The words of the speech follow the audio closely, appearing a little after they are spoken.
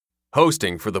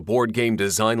Hosting for the Board Game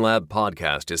Design Lab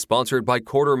podcast is sponsored by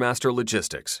Quartermaster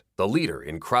Logistics, the leader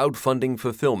in crowdfunding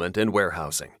fulfillment and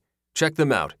warehousing. Check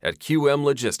them out at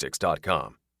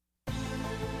qmlogistics.com.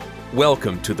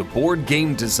 Welcome to the Board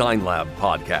Game Design Lab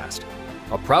podcast,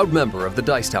 a proud member of the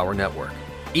Dice Tower Network.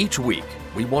 Each week,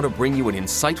 we want to bring you an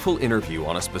insightful interview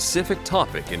on a specific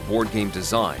topic in board game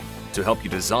design to help you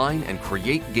design and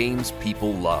create games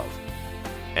people love.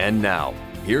 And now,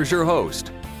 here's your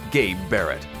host, Gabe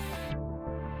Barrett.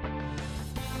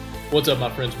 What's up, my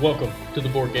friends? Welcome to the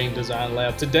Board Game Design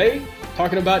Lab. Today,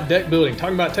 talking about deck building,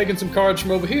 talking about taking some cards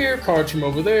from over here, cards from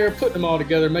over there, putting them all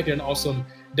together, making an awesome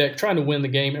deck, trying to win the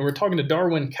game. And we're talking to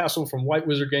Darwin Castle from White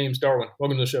Wizard Games. Darwin,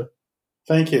 welcome to the show.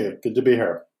 Thank you. Good to be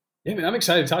here. Yeah, man, I'm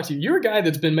excited to talk to you. You're a guy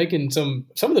that's been making some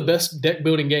of the best deck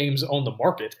building games on the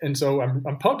market. And so I'm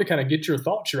pumped to kind of get your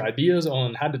thoughts, your ideas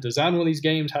on how to design one of these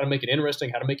games, how to make it interesting,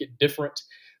 how to make it different.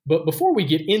 But before we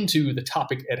get into the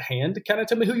topic at hand, kind of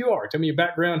tell me who you are. Tell me your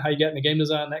background, how you got into game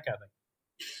design, that kind of thing.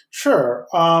 Sure.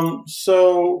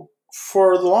 So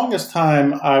for the longest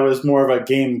time, I was more of a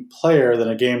game player than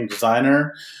a game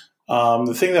designer.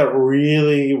 The thing that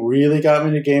really got me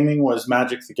into gaming was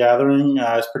Magic the Gathering.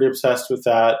 I was pretty obsessed with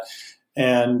that.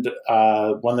 And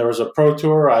when there was a Pro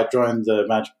Tour, I joined the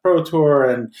Magic Pro Tour.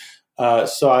 And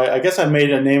so I guess I made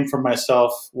a name for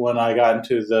myself when I got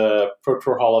into the Pro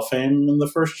Tour Hall of Fame in the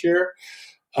first year.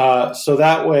 So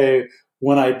that way,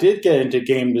 when I did get into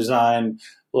game design,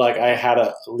 like I had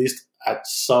at least at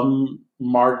some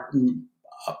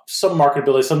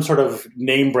marketability, some sort of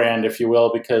name brand, if you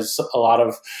will, because a lot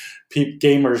of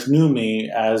gamers knew me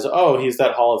as, oh, he's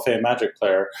that Hall of Fame Magic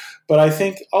player. But I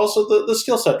think also the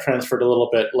skill set transferred a little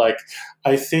bit. Like,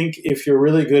 I think if you're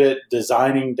really good at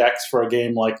designing decks for a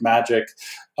game like Magic,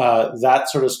 that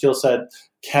sort of skill set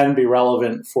can be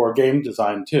relevant for game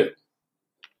design too.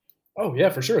 Oh, yeah,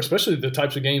 for sure, especially the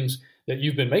types of games that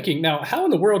you've been making. Now, how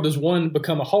in the world does one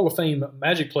become a Hall of Fame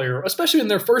Magic player, especially in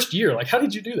their first year? Like, how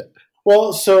did you do that?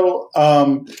 Well, so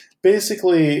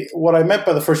basically what I meant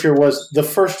by the first year was the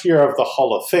first year of the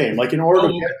Hall of Fame. Like, in order to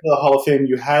get to the Hall of Fame,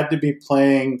 you had to be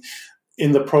playing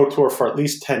in the Pro Tour for at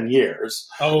least 10 years.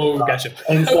 Oh, gotcha.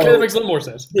 And so, okay, that makes a little more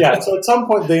sense. Yeah, so at some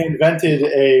point they invented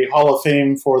a Hall of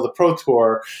Fame for the Pro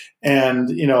Tour.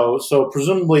 And, so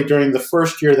presumably during the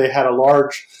first year they had a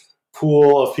large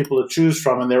pool of people to choose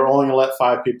from, and they were only going to let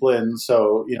 5 people in.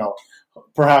 So,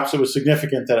 perhaps it was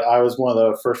significant that I was one of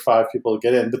the first 5 people to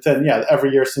get in. But then, yeah,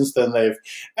 every year since then, they've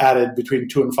added between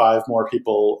 2 and 5 more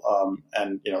people.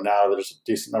 And, now there's a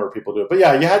decent number of people do it. But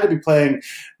yeah, you had to be playing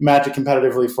Magic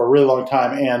competitively for a really long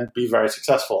time and be very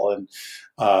successful and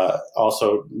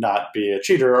also not be a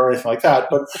cheater or anything like that.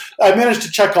 But I managed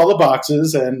to check all the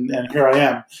boxes, and here I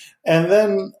am. And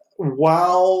then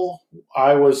while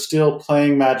I was still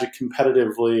playing Magic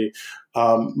competitively,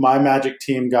 my Magic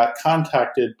team got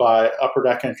contacted by Upper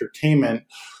Deck Entertainment,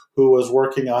 who was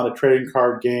working on a trading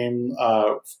card game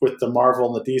with the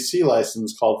Marvel and the DC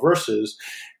license called Versus.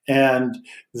 And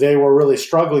they were really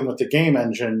struggling with the game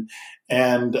engine.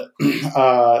 And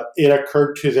it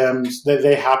occurred to them that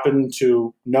they happened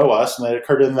to know us, and it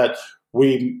occurred to them that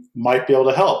we might be able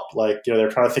to help. Like, they're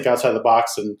trying to think outside the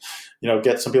box and,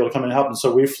 get some people to come in and help. And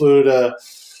so we flew to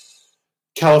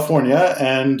California,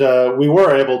 and we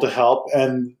were able to help.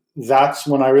 And that's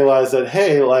when I realized that,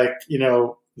 hey,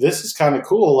 this is kind of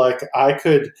cool. Like, I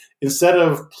could, instead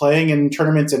of playing in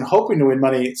tournaments and hoping to win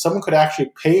money, someone could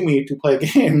actually pay me to play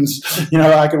games.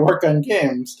 I could work on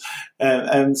games.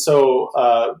 And so,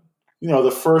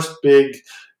 the first big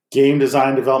game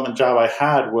design development job I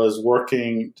had was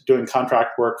doing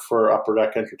contract work for Upper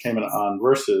Deck Entertainment on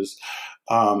Versus.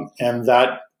 And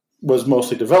that was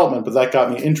mostly development, but that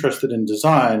got me interested in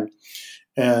design.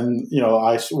 And,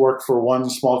 I worked for one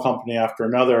small company after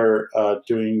another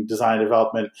doing design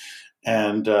development.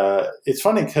 And it's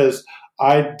funny because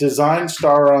I designed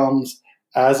Star Realms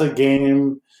as a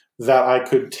game that I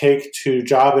could take to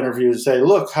job interviews and say,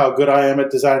 look how good I am at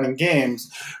designing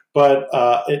games. But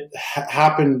it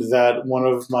happened that one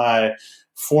of my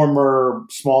former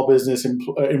small business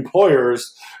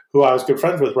employers, who I was good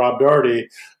friends with, Rob Doherty,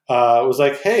 was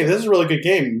like, hey, this is a really good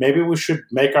game. Maybe we should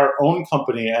make our own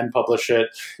company and publish it.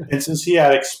 And since he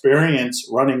had experience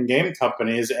running game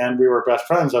companies and we were best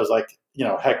friends, I was like,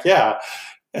 heck yeah.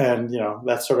 And,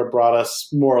 that sort of brought us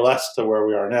more or less to where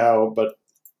we are now. But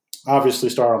obviously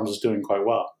Star Realms is doing quite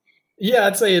well. Yeah,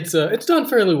 I'd say it's done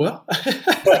fairly well.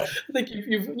 I think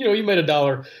you made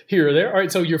 $1 here or there. All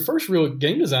right, so your first real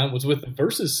game design was with the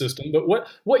Versus system, but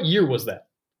what year was that?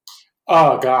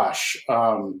 Oh gosh,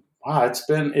 wow, it's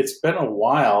been a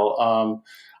while.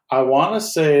 I want to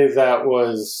say that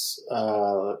was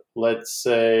let's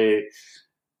say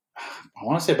I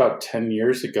want to say about 10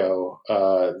 years ago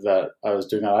that I was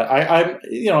doing that.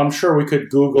 I'm sure we could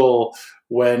Google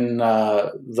when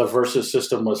the Versus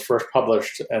system was first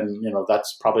published, and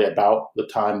that's probably about the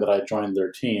time that I joined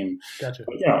their team. Gotcha.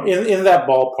 But, in that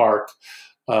ballpark,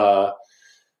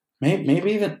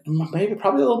 maybe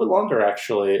probably a little bit longer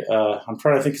actually. I'm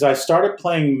trying to think because I started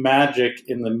playing Magic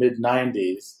in the mid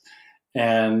 '90s,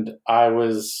 and I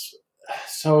was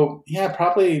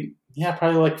probably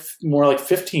like more like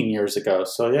 15 years ago.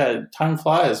 So yeah, time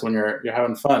flies when you're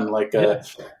having fun. Like there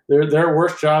are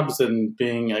worse jobs than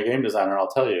being a game designer, I'll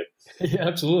tell you. Yeah,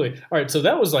 absolutely. All right, so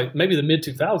that was like maybe the mid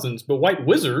 2000s, but White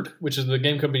Wizard, which is the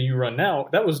game company you run now,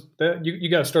 you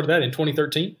guys started that in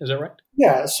 2013, is that right?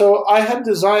 Yeah, so I had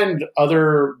designed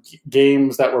other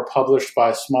games that were published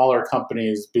by smaller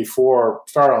companies before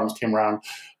Star Realms came around.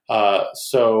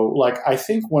 So like I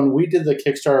think when we did the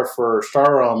Kickstarter for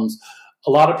Star Realms, a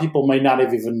lot of people may not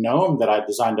have even known that I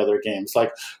designed other games.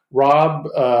 Like Rob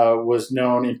was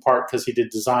known in part because he did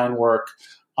design work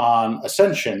on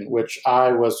Ascension, which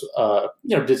I was,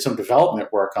 did some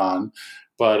development work on.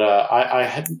 But I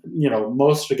had,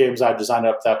 most of the games I designed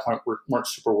up at that point weren't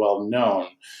super well known.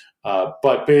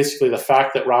 But basically the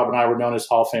fact that Rob and I were known as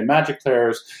Hall of Fame Magic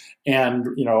players and,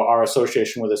 our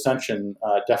association with Ascension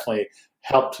definitely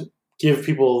helped give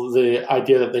people the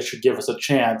idea that they should give us a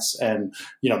chance, and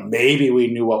maybe we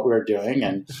knew what we were doing,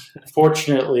 and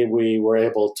fortunately we were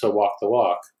able to walk the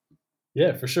walk.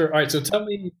 Yeah, for sure. All right, so tell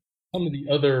me some of the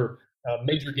other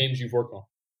major games you've worked on.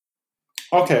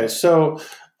 Okay, so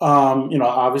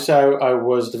obviously I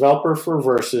was developer for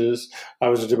Versus. I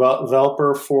was a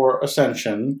developer for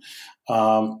Ascension.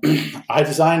 I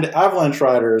designed Avalanche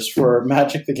Riders for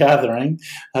Magic the Gathering,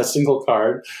 a single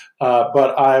card,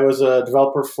 but I was a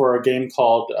developer for a game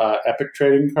called Epic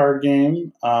Trading Card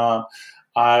Game.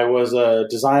 I was a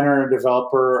designer and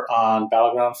developer on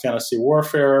Battleground Fantasy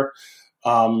Warfare.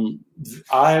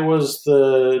 I was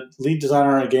the lead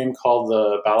designer on a game called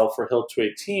the Battle for Hill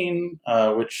 218,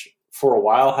 which for a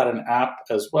while had an app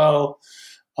as well.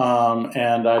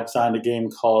 And I designed a game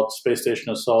called Space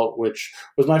Station Assault, which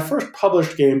was my first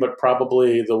published game, but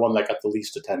probably the one that got the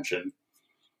least attention.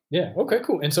 Yeah. Okay,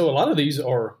 cool. And so a lot of these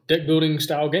are deck building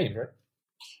style games,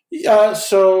 right?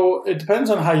 So it depends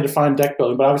on how you define deck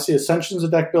building, but obviously Ascension's a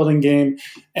deck building game.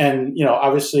 And,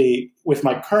 obviously with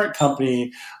my current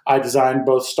company, I designed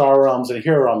both Star Realms and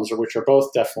Hero Realms, which are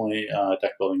both definitely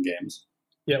deck building games.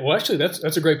 Yeah, well, actually,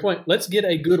 that's a great point. Let's get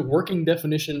a good working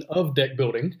definition of deck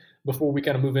building before we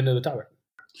kind of move into the topic.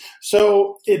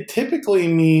 So it typically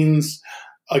means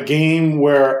a game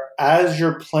where as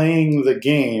you're playing the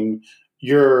game,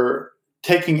 you're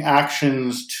taking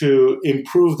actions to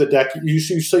improve the deck.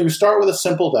 So you start with a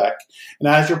simple deck, and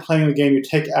as you're playing the game, you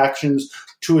take actions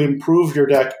to improve your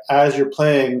deck as you're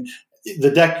playing.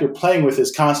 The deck you're playing with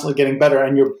is constantly getting better,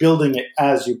 and you're building it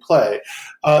as you play.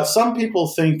 Some people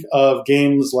think of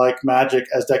games like Magic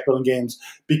as deck building games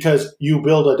because you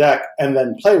build a deck and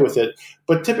then play with it.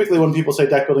 But typically when people say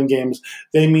deck building games,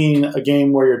 they mean a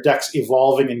game where your deck's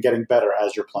evolving and getting better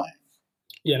as you're playing.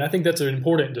 Yeah, and I think that's an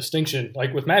important distinction.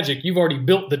 Like with Magic, you've already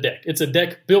built the deck. It's a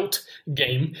deck built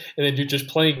game, and then you're just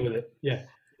playing with it. Yeah,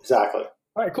 exactly.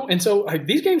 All right, cool. And so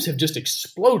these games have just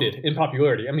exploded in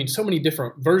popularity. I mean, so many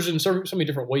different versions, so many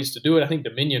different ways to do it. I think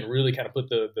Dominion really kind of put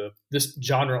this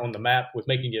genre on the map with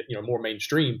making it more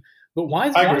mainstream. But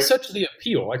why such the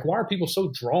appeal? Like, why are people so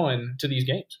drawn to these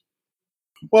games?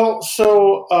 Well,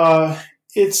 so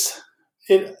it's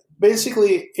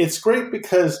great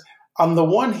because on the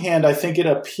one hand, I think it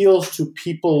appeals to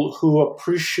people who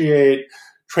appreciate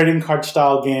trading card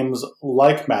style games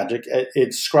like Magic.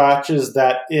 It scratches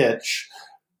that itch,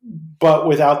 but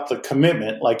without the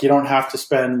commitment. Like, you don't have to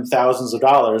spend thousands of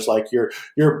dollars. Like,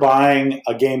 you're buying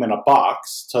a game in a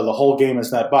box, so the whole game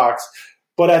is in that box.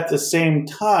 But at the same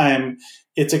time,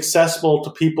 it's accessible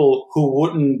to people who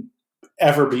wouldn't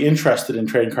ever be interested in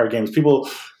trading card games, people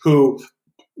who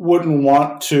wouldn't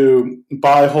want to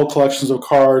buy whole collections of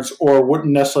cards or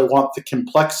wouldn't necessarily want the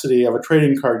complexity of a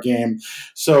trading card game.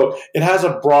 So it has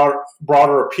a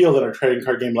broader appeal than a trading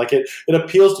card game. Like, it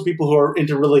appeals to people who are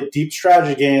into really deep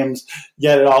strategy games,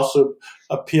 yet it also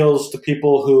appeals to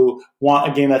people who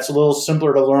want a game that's a little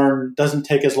simpler to learn, doesn't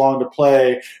take as long to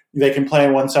play. They can play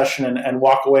in one session and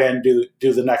walk away and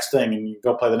do the next thing, and you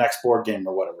go play the next board game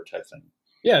or whatever type thing.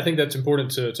 Yeah, I think that's important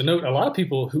to note. A lot of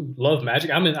people who love Magic,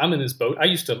 I'm in this boat. I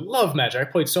used to love Magic. I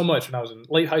played so much when I was in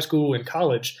late high school and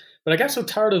college, but I got so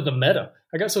tired of the meta.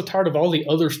 I got so tired of all the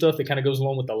other stuff that kind of goes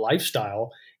along with the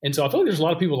lifestyle. And so I feel like there's a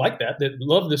lot of people like that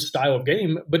love this style of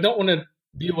game, but don't want to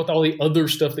deal with all the other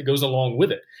stuff that goes along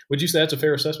with it. Would you say that's a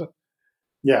fair assessment?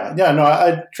 Yeah.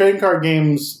 No, trading card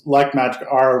games like Magic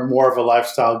are more of a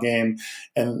lifestyle game,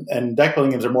 and deck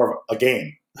building games are more of a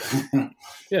game.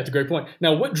 Yeah, it's a great point.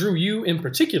 Now, what drew you in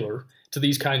particular to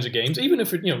these kinds of games? Even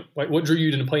if like what drew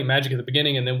you to play Magic at the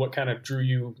beginning, and then what kind of drew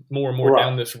you more and more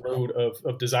down this road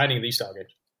of designing these style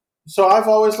games? So I've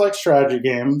always liked strategy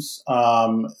games.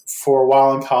 For a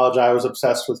while in college, I was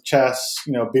obsessed with chess.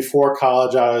 Before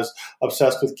college, I was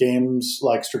obsessed with games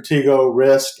like Stratego,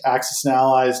 Risk, Axis and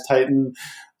Allies, Titan.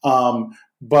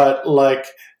 But like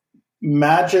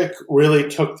Magic really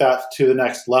took that to the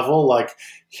next level. Like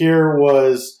here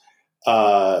was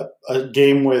a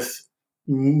game with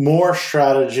more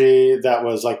strategy that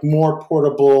was like more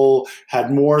portable,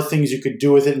 had more things you could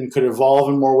do with it and could evolve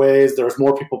in more ways. There was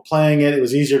more people playing it. It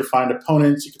was easier to find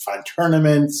opponents. You could find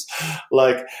tournaments.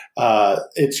 Like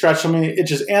it scratched so many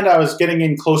itches, and I was getting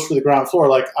in close to the ground floor.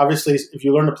 Like obviously, if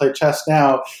you learn to play chess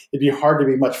now, it'd be hard to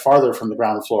be much farther from the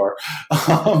ground floor.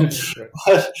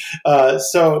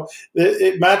 So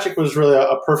Magic was really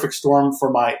a perfect storm for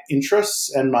my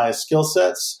interests and my skill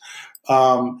sets.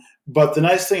 But the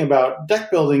nice thing about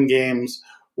deck building games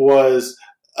was,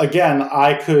 again,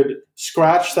 I could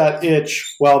scratch that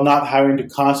itch while not having to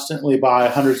constantly buy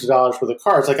hundreds of dollars worth of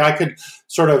cards. Like I could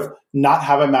sort of not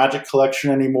have a Magic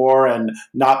collection anymore and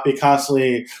not be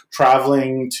constantly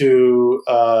traveling to,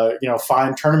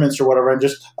 find tournaments or whatever. And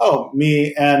just,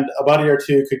 me and a buddy or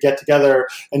two could get together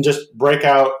and just break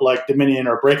out like Dominion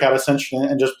or break out Ascension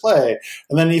and just play.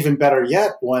 And then even better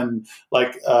yet, when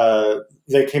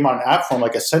they came on app form,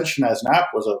 like Ascension as an app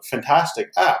was a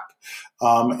fantastic app.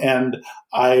 And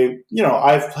I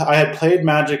had played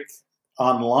Magic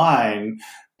online,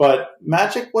 but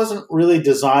Magic wasn't really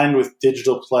designed with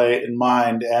digital play in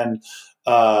mind. And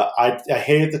I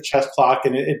hated the chess clock,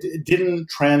 and it didn't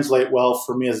translate well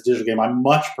for me as a digital game. I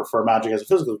much prefer Magic as a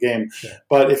physical game. Yeah.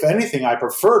 But if anything, I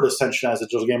preferred Ascension as a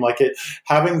digital game. Like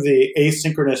having the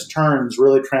asynchronous turns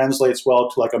really translates well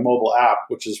to like a mobile app,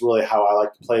 which is really how I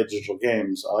like to play digital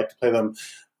games. I like to play them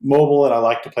mobile, and I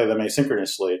like to play them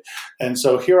asynchronously. And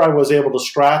so here I was able to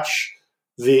scratch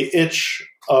the itch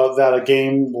that a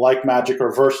game like Magic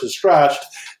or Versus scratched,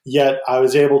 yet I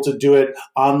was able to do it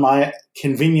on my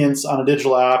convenience on a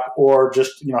digital app, or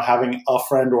just having a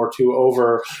friend or two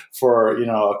over for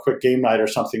a quick game night or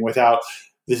something, without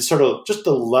this sort of just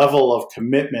the level of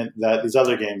commitment that these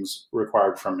other games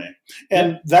required from me.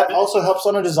 And that also helps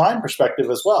on a design perspective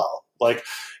as well. Like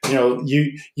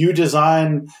you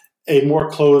design a more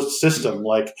closed system.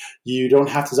 Like you don't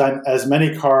have to design as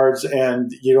many cards,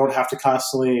 and you don't have to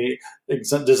constantly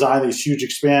design these huge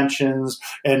expansions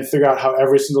and figure out how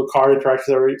every single card interacts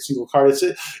with every single card.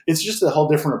 It's just a whole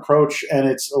different approach, and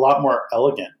it's a lot more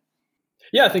elegant.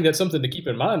 Yeah, I think that's something to keep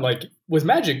in mind. Like with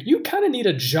Magic, you kind of need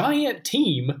a giant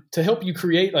team to help you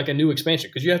create like a new expansion,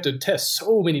 because you have to test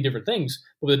so many different things.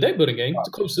 But with a deck building game, it's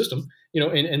a closed system,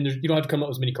 and you don't have to come up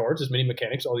with as many cards, as many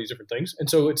mechanics, all these different things. And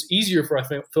so it's easier feel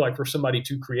like for somebody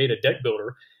to create a deck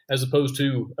builder as opposed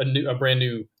to a brand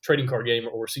new trading card game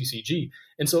or CCG.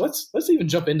 And so let's even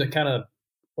jump into kind of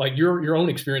like your own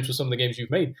experience with some of the games you've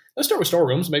made. Let's start with Star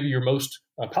Realms, maybe your most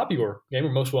popular game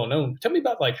or most well-known. Tell me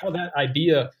about like how that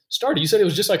idea started. You said it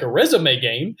was just like a resume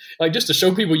game, like just to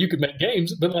show people you could make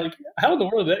games, but like how in the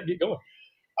world did that get going?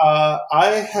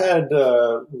 I had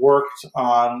worked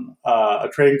on a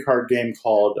trading card game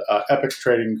called Epic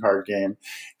Trading Card Game.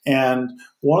 And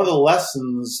one of the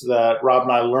lessons that Rob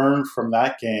and I learned from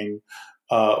that game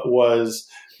was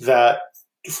that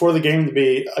for the game to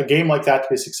be a game like that to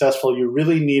be successful, you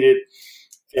really needed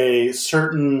a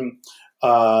certain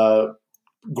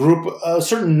group, a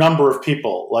certain number of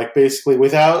people. Like basically,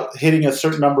 without hitting a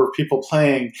certain number of people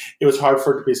playing, it was hard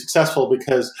for it to be successful,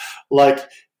 because like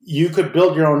you could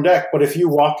build your own deck, but if you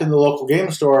walked in the local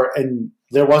game store and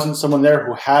there wasn't someone there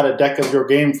who had a deck of your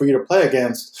game for you to play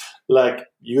against, like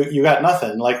you got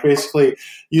nothing. Like basically,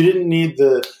 you didn't need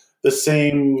the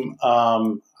same.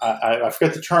 I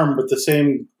forget the term, but the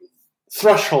same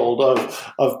threshold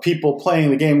of people playing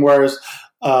the game, whereas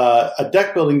a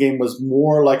deck building game was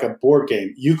more like a board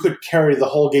game. You could carry the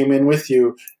whole game in with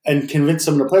you and convince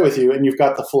them to play with you, and you've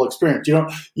got the full experience.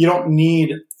 You don't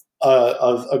need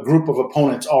a group of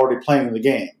opponents already playing the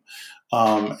game.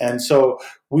 And so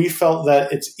we felt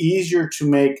that it's easier to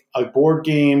make a board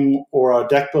game or a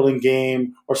deck building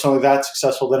game or something like that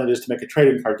successful than it is to make a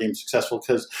trading card game successful,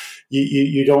 because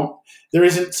there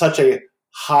isn't such a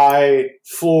high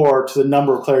floor to the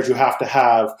number of players you have to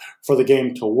have for the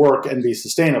game to work and be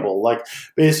sustainable. Like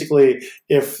basically,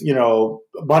 if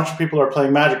a bunch of people are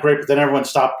playing Magic, great, but then everyone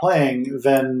stopped playing,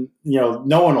 then no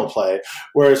one will play.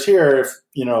 Whereas here, if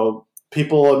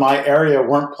people in my area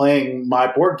weren't playing my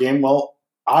board game, well,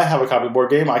 I have a copy of the board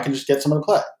game, I can just get someone to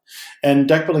play. And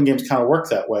deck building games kind of work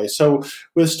that way. So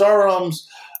with Star Realms,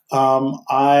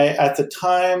 I, at the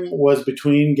time, was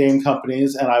between game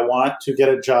companies, and I wanted to get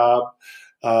a job,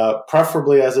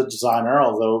 preferably as a designer,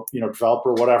 although,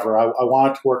 developer, whatever. I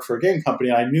wanted to work for a game company.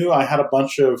 And I knew I had a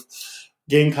bunch of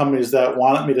game companies that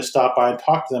wanted me to stop by and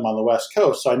talk to them on the West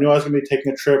Coast. So I knew I was going to be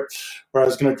taking a trip where I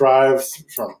was going to drive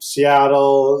from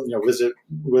Seattle, visit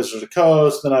Wizards of the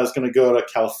Coast. Then I was going to go to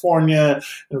California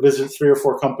and visit 3 or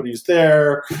 4 companies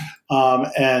there,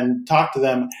 and talk to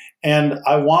them. And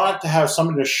I wanted to have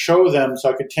something to show them so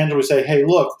I could tangibly say, hey,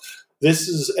 look, this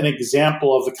is an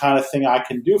example of the kind of thing I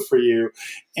can do for you.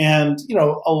 And,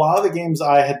 a lot of the games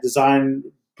I had designed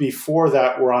before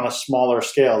that were on a smaller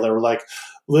scale. They were like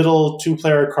little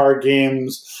 2-player card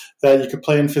games that you could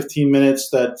play in 15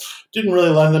 minutes that didn't really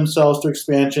lend themselves to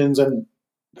expansions and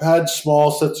had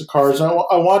small sets of cards. And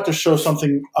I wanted to show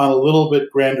something on a little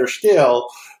bit grander scale,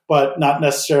 but not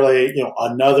necessarily,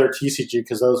 another TCG,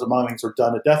 because those among things were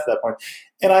done to death at that point.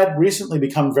 And I had recently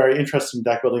become very interested in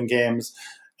deck building games,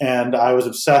 and I was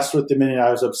obsessed with Dominion.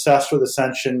 I was obsessed with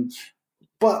Ascension,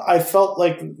 but I felt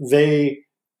like they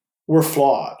were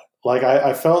flawed. Like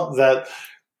I felt that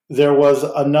there was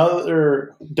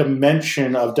another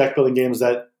dimension of deck building games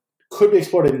that could be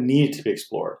explored and needed to be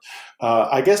explored.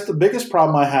 I guess the biggest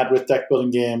problem I had with deck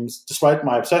building games, despite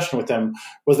my obsession with them,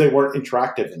 was they weren't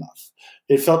interactive enough.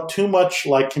 It felt too much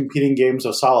like competing games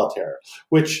of solitaire,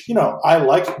 which, I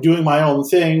like doing my own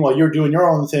thing while you're doing your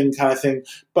own thing kind of thing,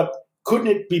 but couldn't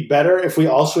it be better if we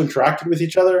also interacted with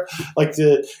each other? Like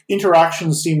the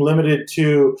interactions seem limited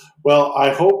to, well,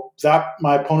 I hope that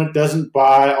my opponent doesn't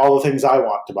buy all the things I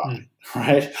want to buy,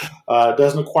 right?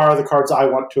 Doesn't acquire the cards I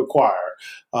want to acquire.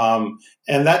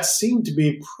 And that seemed to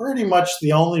be pretty much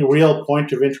the only real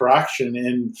point of interaction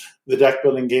in the deck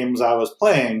building games I was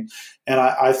playing. And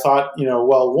I thought,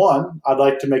 well, one, I'd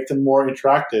like to make them more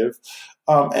interactive.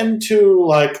 And two,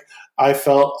 I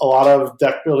felt a lot of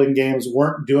deck building games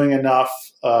weren't doing enough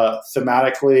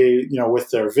thematically, with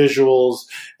their visuals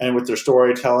and with their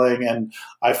storytelling. And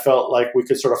I felt like we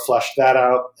could sort of flesh that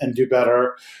out and do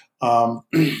better. Among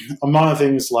the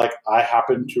things, I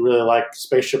happen to really like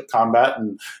spaceship combat,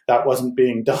 and that wasn't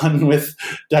being done with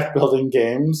deck building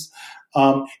games.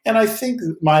 And I think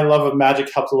my love of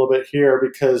Magic helped a little bit here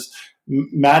because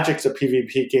Magic's a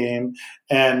PvP game,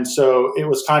 and so it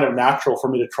was kind of natural for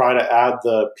me to try to add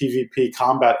the PvP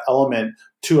combat element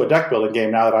to a deck building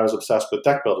game now that I was obsessed with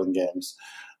deck building games.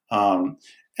 And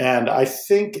I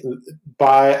think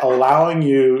by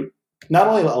not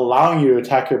only allowing you to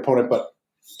attack your opponent, but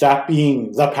that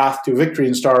being the path to victory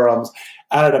in Star Realms,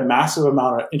 added a massive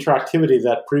amount of interactivity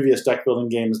that previous deck building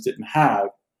games didn't have.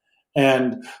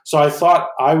 And so I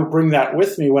thought I would bring that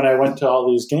with me when I went to all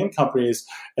these game companies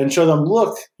and show them,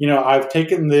 look, I've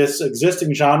taken this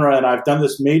existing genre and I've done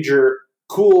this major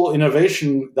cool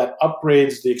innovation that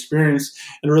upgrades the experience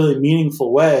in a really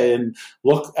meaningful way, and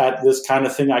look at this kind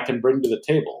of thing I can bring to the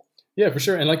table. Yeah, for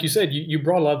sure. And like you said, you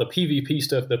brought a lot of the PvP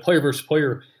stuff, the player versus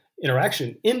player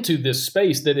interaction into this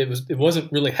space that it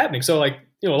wasn't really happening. So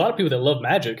a lot of people that love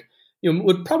Magic,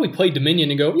 would probably play Dominion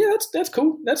and go, yeah, that's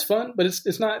cool, that's fun, but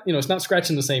it's not, it's not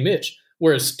scratching the same itch.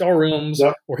 Whereas Star Realms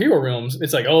or Hero Realms,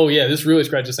 it's like, oh yeah, this really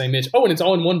scratches the same itch. Oh, and it's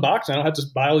all in one box. I don't have to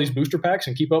buy all these booster packs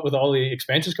and keep up with all the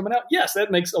expansions coming out. Yes, that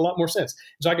makes a lot more sense.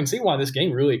 So I can see why this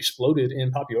game really exploded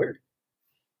in popularity.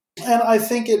 And I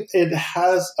think it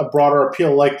has a broader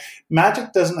appeal. Like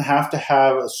Magic doesn't have to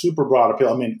have a super broad appeal.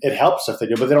 I mean, it helps if they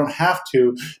do, but they don't have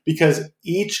to, because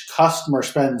each customer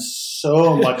spends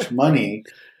so much money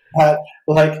that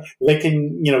they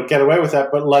can, get away with that.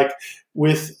 But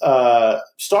with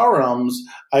Star Realms,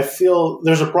 I feel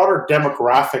there's a broader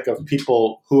demographic of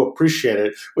people who appreciate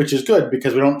it, which is good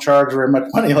because we don't charge very much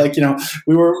money.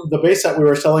 The base set we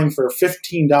were selling for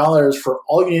 $15 for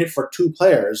all you need for 2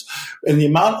 players. And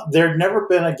there'd never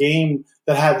been a game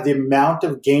that had the amount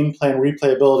of gameplay and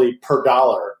replayability per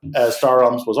dollar as Star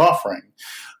Realms was offering.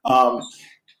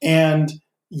 And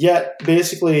yet,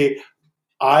 basically,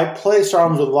 I play Star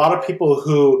Realms with a lot of people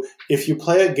who, if you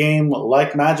play a game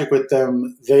like Magic with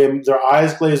them, their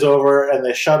eyes glaze over and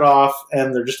they shut off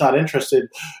and they're just not interested.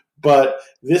 But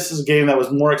this is a game that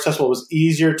was more accessible, it was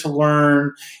easier to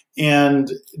learn,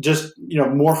 and just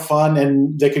more fun,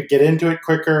 and they could get into it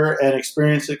quicker and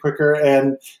experience it quicker.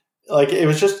 And it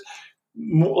was just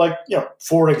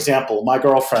for example, my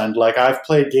girlfriend, I've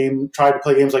tried to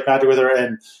play games like Magic with her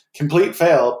and complete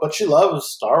fail, but she loves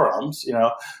Star Realms,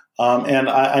 and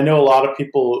I know a lot of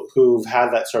people who've had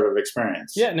that sort of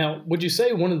experience. Yeah. Now, would you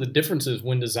say one of the differences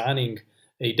when designing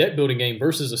a deck building game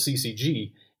versus a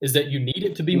CCG is that you need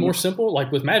it to be more simple.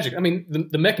 Like with Magic, I mean,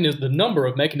 the number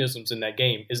of mechanisms in that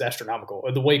game is astronomical.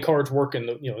 The way cards work, and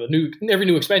every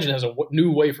new expansion has a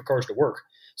new way for cards to work.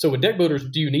 So with deck builders,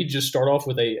 do you need to just start off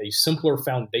with a simpler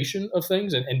foundation of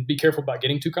things and be careful about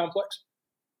getting too complex?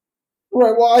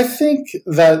 Right. Well, I think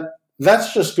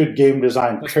that's just good game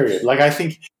design, period. Like, I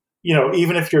think,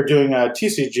 even if you're doing a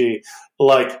TCG,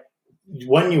 like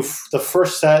when the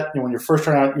first set, when you're first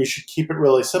starting out, you should keep it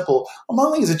really simple.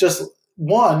 Among things, it just,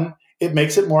 one, it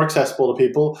makes it more accessible to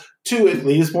people. Two, it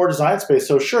leaves more design space.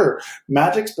 So sure,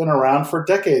 Magic's been around for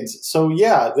decades. So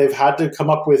yeah, they've had to come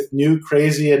up with new,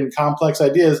 crazy, and complex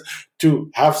ideas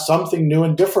to have something new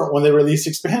and different when they release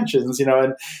expansions,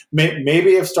 and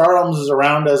maybe if Star Realms is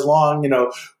around as long,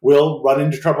 we'll run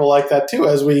into trouble like that too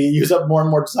as we use up more and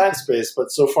more design space.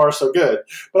 But so far, so good.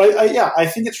 But I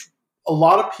think it's a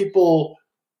lot of people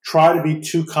try to be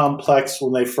too complex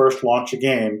when they first launch a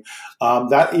game.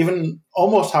 That even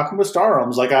almost happened with Star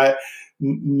Realms. Like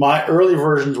my early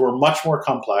versions were much more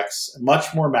complex,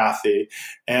 much more mathy,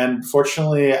 and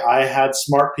fortunately, I had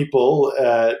smart people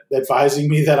advising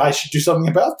me that I should do something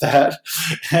about that,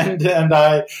 and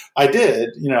I did,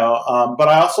 But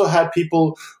I also had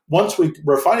people, once we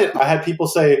refined it, I had people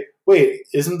say, wait,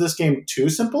 isn't this game too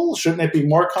simple? Shouldn't it be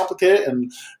more complicated?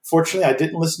 And fortunately, I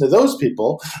didn't listen to those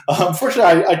people.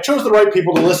 Fortunately, I chose the right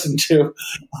people to listen to.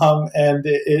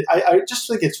 I just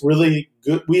think it's really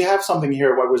good. We have something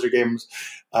here at White Wizard Games,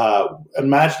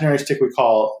 imaginary stick we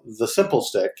call the Simple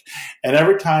Stick. And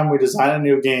every time we design a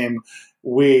new game,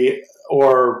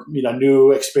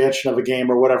 new expansion of a game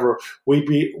or whatever,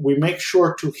 we make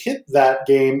sure to hit that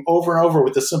game over and over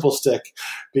with the Simple Stick,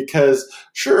 because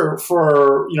sure,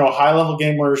 for high level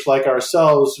gamers like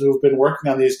ourselves who've been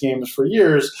working on these games for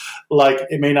years, like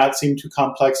it may not seem too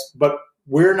complex, but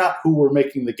we're not who we're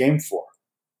making the game for.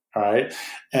 All right,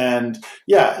 and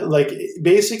yeah, like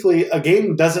basically a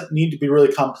game doesn't need to be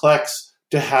really complex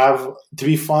to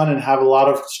be fun and have a lot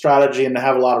of strategy and to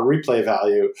have a lot of replay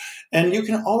value. And you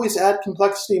can always add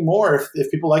complexity more.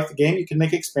 If people like the game, you can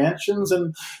make expansions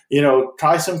and,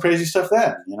 try some crazy stuff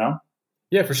then,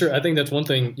 Yeah, for sure. I think that's one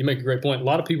thing. You make a great point. A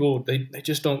lot of people, they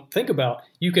just don't think about,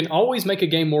 you can always make a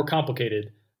game more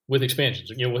complicated with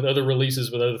expansions, with other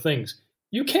releases, with other things.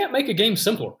 You can't make a game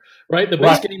simpler, right? The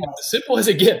base game is as simple as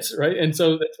it gets, right? And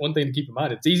so that's one thing to keep in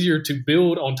mind. It's easier to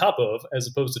build on top of as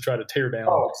opposed to try to tear down.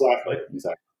 Oh, exactly.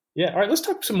 Yeah. All right. Let's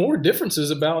talk some more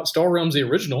differences about Star Realms, the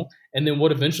original, and then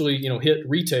what eventually, hit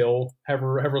retail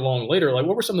however long later. Like,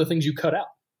 what were some of the things you cut out?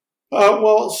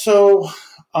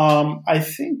 I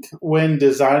think when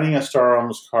designing a Star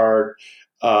Realms card,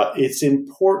 it's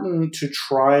important to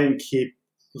try and keep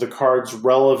the cards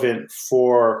relevant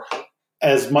for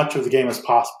as much of the game as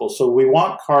possible. So we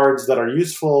want cards that are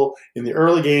useful in the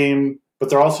early game,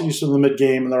 but they're also useful in the mid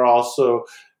game, and they're also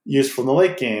useful in the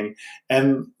late game.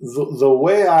 And the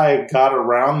way I got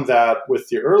around that with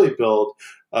the early build,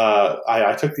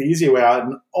 I took the easy way out,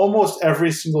 and almost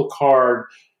every single card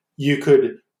you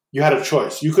had a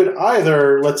choice. You could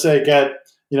either, let's say, get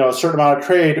a certain amount of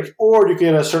trade, or you could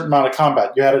get a certain amount of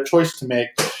combat. You had a choice to make.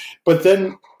 But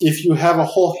then if you have a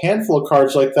whole handful of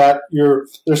cards like that,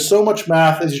 there's so much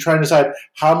math as you try and decide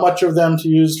how much of them to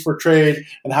use for trade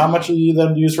and how much of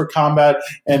them to use for combat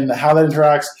and how that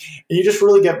interacts. And you just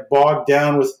really get bogged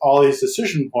down with all these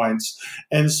decision points.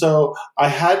 And so I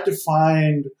had to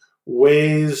find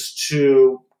ways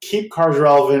to keep cards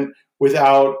relevant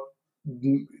without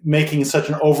making such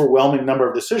an overwhelming number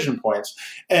of decision points.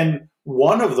 And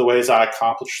one of the ways I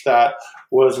accomplished that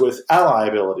was with ally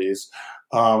abilities,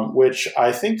 which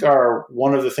I think are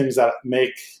one of the things that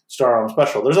make Star Realms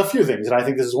special. There's a few things, and I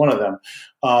think this is one of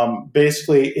them.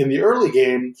 Basically, in the early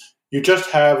game, you just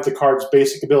have the card's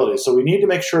basic abilities. So we need to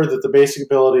make sure that the basic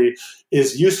ability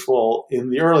is useful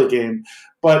in the early game.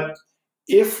 But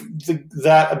if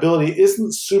that ability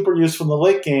isn't super useful in the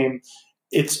late game,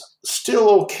 it's still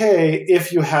okay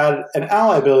if you had an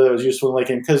ally ability that was useful in the late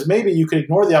game, because maybe you could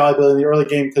ignore the ally ability in the early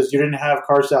game because you didn't have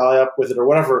cards to ally up with it or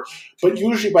whatever. But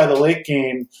usually by the late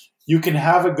game, you can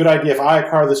have a good idea, if I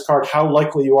acquire this card, how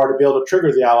likely you are to be able to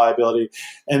trigger the ally ability.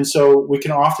 And so we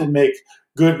can often make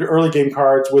good early game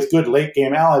cards with good late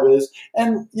game ally abilities.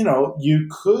 And, you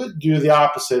could do the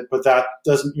opposite, but that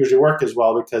doesn't usually work as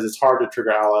well because it's hard to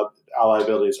trigger ally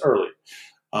abilities early.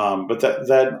 But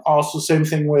that also same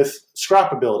thing with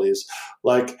scrap abilities.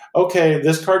 Like, okay,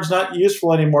 this card's not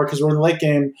useful anymore because we're in the late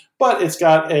game, but it's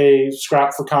got a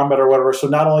scrap for combat or whatever. So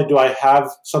not only do I have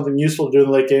something useful to do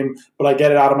in the late game, but I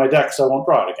get it out of my deck so I won't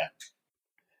draw it again.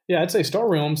 Yeah, I'd say Star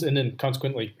Realms and then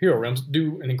consequently Hero Realms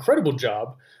do an incredible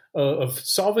job of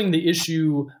solving the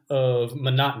issue of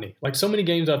monotony. Like so many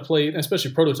games I've played,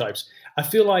 especially prototypes, I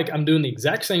feel like I'm doing the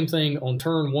exact same thing on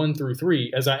turn 1 through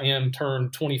 3 as I am turn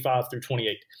 25 through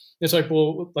 28. It's like,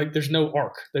 well, like there's no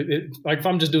arc. Like if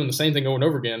I'm just doing the same thing over and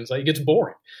over again, it's like it gets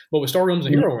boring. But with Star Realms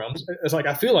and Hero Realms, it's like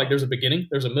I feel like there's a beginning,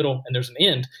 there's a middle, and there's an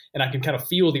end, and I can kind of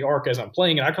feel the arc as I'm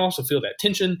playing, and I can also feel that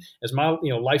tension as my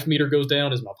life meter goes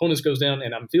down, as my opponents goes down,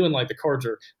 and I'm feeling like the cards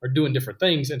are doing different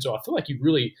things, and so I feel like you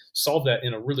really solve that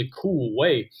in a really cool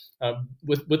way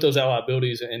with those ally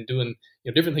abilities and doing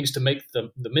different things to make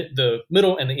the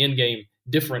middle and the end game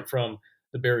different from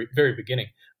the very very beginning.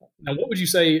 Now, what would you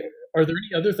say? Are there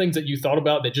any other things that you thought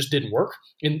about that just didn't work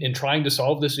in trying to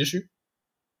solve this issue?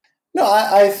 No,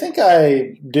 I think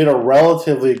I did a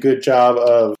relatively good job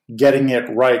of getting it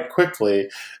right quickly.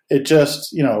 It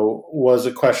just, was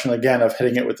a question, again, of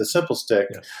hitting it with the simple stick.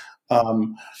 Yeah.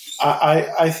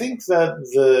 I think that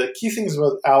the key things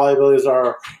about ally abilities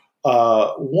are,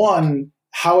 one,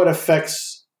 how it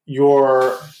affects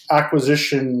your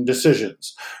acquisition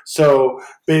decisions. So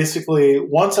basically,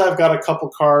 once I've got a couple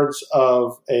cards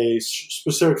of a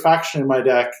specific faction in my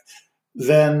deck,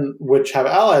 then which have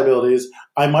ally abilities,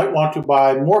 I might want to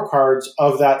buy more cards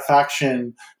of that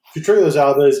faction to trigger those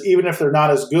ally abilities, even if they're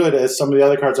not as good as some of the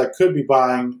other cards I could be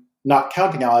buying, not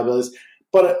counting ally abilities.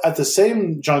 But at the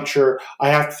same juncture, I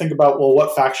have to think about, well,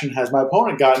 what faction has my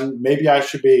opponent gotten? Maybe I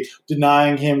should be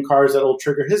denying him cards that will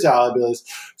trigger his ally abilities.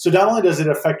 So not only does it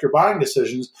affect your buying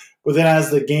decisions, but then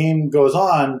as the game goes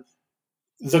on,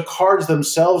 the cards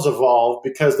themselves evolve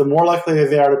because the more likely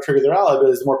they are to trigger their ally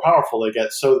abilities, the more powerful they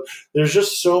get. So there's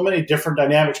just so many different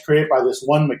dynamics created by this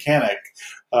one mechanic,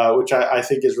 which I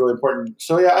think is really important.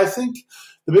 So yeah, I think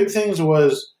the big things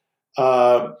was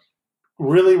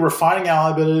really refining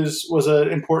ally abilities was an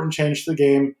important change to the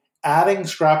game. Adding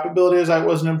scrap abilities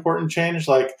was an important change.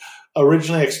 Like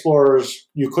originally Explorers,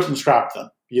 you couldn't scrap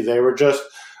them. They were just,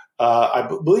 I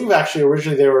believe actually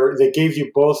originally they gave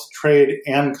you both trade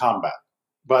and combat,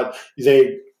 but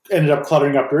they ended up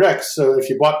cluttering up your decks. So if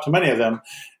you bought too many of them,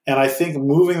 and I think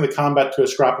moving the combat to a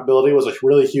scrap ability was a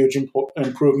really huge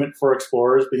improvement for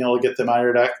Explorers, being able to get them out of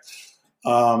your deck.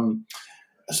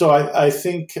 So I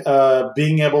think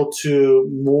being able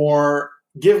to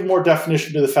give more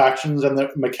definition to the factions and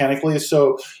mechanically.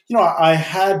 So, I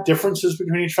had differences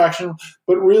between each faction,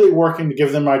 but really working to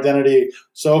give them identity.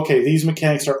 So, okay, these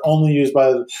mechanics are only used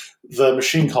by the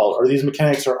Machine Cult, or these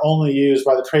mechanics are only used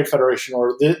by the Trade Federation,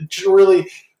 or to really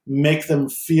make them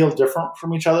feel different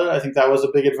from each other. I think that was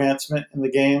a big advancement in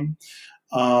the game.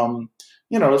 So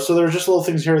there were just little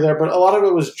things here or there, but a lot of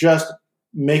it was just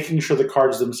making sure the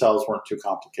cards themselves weren't too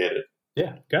complicated.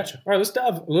 Yeah, gotcha. All right, let's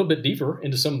dive a little bit deeper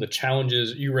into some of the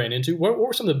challenges you ran into. What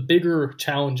were some of the bigger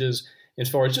challenges as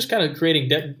far as just kind of creating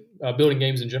deck building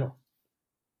games in general?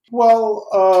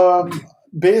 Well,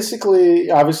 basically,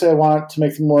 obviously, I wanted to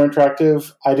make them more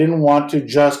interactive. I didn't want to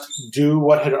just do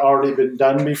what had already been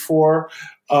done before.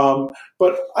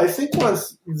 But I think one of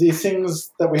the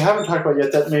things that we haven't talked about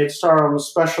yet that made Star Realms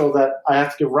special that I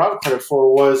have to give Rob credit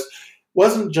for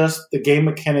wasn't just the game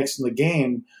mechanics in the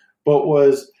game, but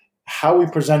was how we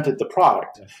presented the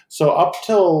product. Yeah. So up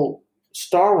till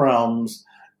Star Realms,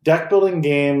 deck building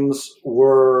games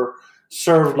were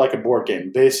served like a board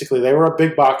game. Basically, they were a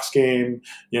big box game.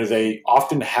 They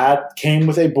often came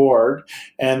with a board,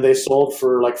 and they sold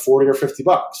for like $40 or $50.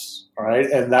 All right,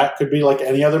 and that could be like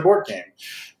any other board game.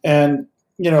 And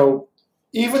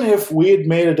even if we had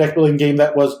made a deck building game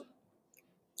that was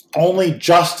only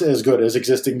just as good as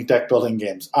existing deck building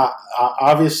games.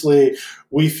 Obviously,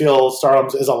 we feel Star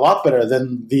Realms is a lot better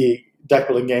than the deck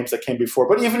building games that came before.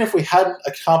 But even if we hadn't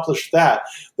accomplished that,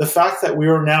 the fact that we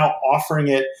are now offering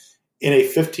it in a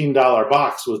 $15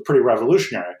 box was pretty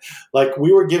revolutionary. Like,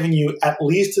 we were giving you at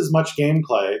least as much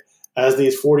gameplay as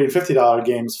these $40 and $50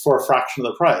 games for a fraction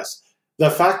of the price. The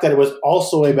fact that it was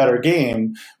also a better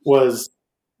game was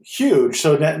huge.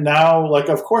 So now, like,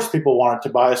 of course people wanted to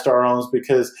buy Star Realms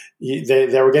because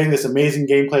they were getting this amazing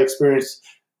gameplay experience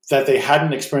that they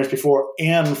hadn't experienced before,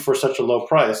 and for such a low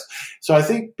price. So I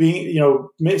think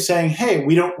saying, hey,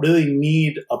 we don't really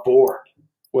need a board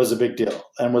was a big deal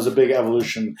and was a big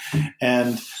evolution.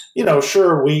 And,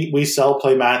 sure, we sell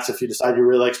play mats if you decide you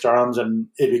really like Star Realms, and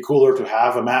it'd be cooler to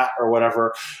have a mat or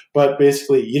whatever. But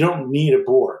basically, you don't need a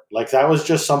board. Like, that was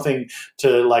just something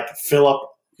to, like, fill up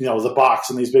the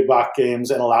box in these big box games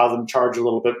and allow them to charge a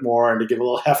little bit more and to give a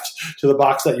little heft to the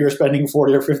box that you're spending $40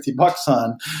 or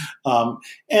 $50 on.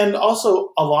 And also,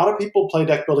 a lot of people play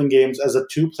deck building games as a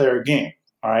two-player game.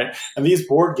 All right. And these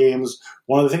board games,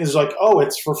 one of the things is like, oh,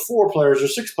 it's for 4 players or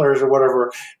 6 players or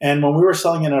whatever. And when we were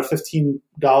selling it in a $15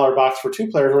 box for 2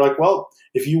 players, we're like, well,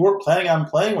 if you weren't planning on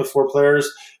playing with 4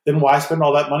 players, then why spend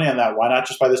all that money on that? Why not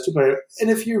just buy this 2-player? And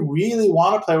if you really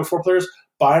want to play with 4 players,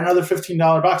 buy another $15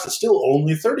 box. It's still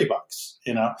only $30,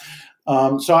 you know?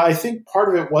 So I think part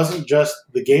of it wasn't just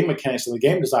the game mechanics and the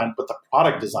game design, but the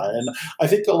product design. And I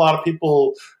think a lot of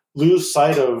people lose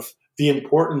sight of the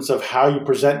importance of how you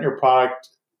present your product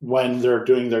when they're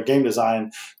doing their game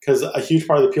design, because a huge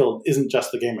part of the appeal isn't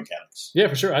just the game mechanics. Yeah,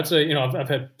 for sure. I'd say, I've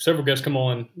had several guests come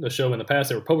on the show in the past.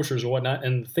 They were publishers and whatnot,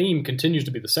 and the theme continues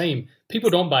to be the same. People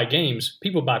don't buy games.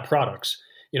 People buy products.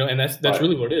 And that's right.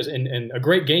 Really what it is. And a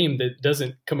great game that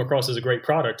doesn't come across as a great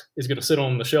product is going to sit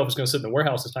on the shelf. It's going to sit in the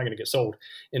warehouse. It's not going to get sold.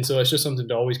 And so it's just something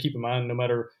to always keep in mind, no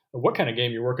matter what kind of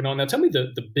game you're working on. Now, tell me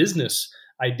the business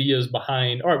ideas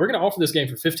behind, all right, we're going to offer this game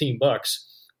for $15,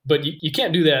 but you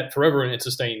can't do that forever and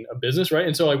sustain a business, right?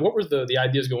 And so, like, what were the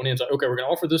ideas going in? It's like, okay, we're going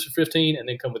to offer this for $15 and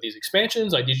then come with these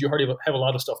expansions. Like, did you already have a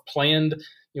lot of stuff planned,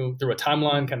 through a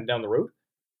timeline kind of down the road?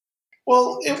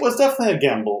 Well, it was definitely a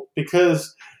gamble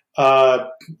because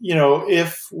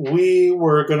if we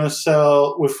were going to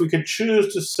sell, if we could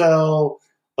choose to sell,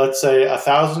 let's say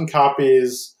 1,000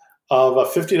 copies of a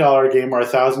 $50 game or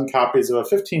 1,000 copies of a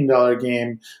 $15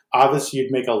 game, obviously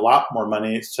you'd make a lot more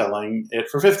money selling it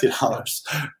for $50.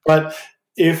 But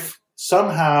if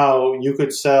somehow you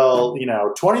could sell,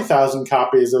 20,000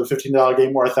 copies of a $15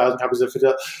 game or 1,000 copies of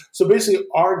 $50, so basically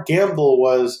our gamble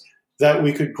was that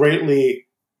we could greatly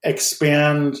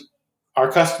expand our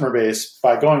customer base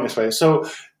by going this way. So,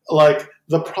 like,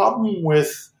 the problem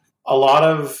with a lot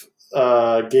of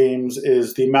games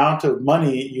is the amount of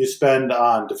money you spend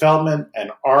on development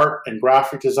and art and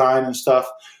graphic design and stuff.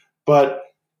 But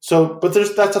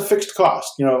that's a fixed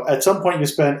cost. At some point you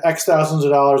spend X thousands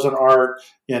of dollars on art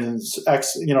and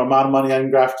X amount of money on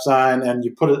graphic design, and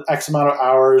you put X amount of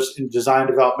hours in design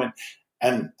development,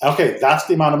 and okay, that's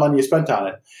the amount of money you spent on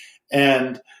it,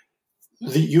 and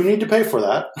you need to pay for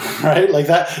that, right? Like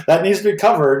that needs to be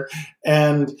covered.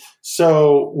 And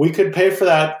so we could pay for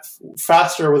that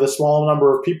faster with a small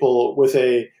number of people with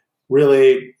a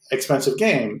really expensive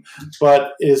game.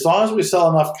 But as long as we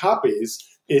sell enough copies,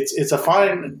 it's a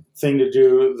fine thing to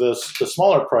do the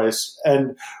smaller price.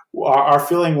 And our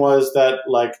feeling was that,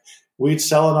 like, we'd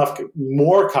sell enough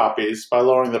more copies by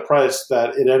lowering the price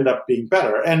that it ended up being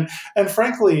better. And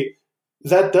frankly,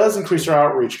 that does increase our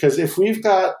outreach, because if we've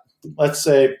got, let's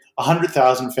say,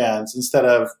 100,000 fans instead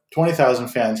of 20,000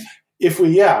 fans, if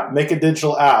we make a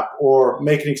digital app or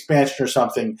make an expansion or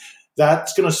something,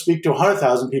 that's going to speak to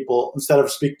 100,000 people instead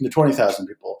of speaking to 20,000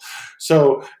 people.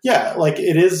 So like,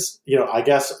 it is, I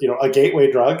guess, a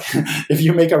gateway drug. If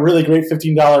you make a really great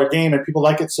 $15 game and people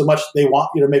like it so much they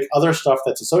want you to make other stuff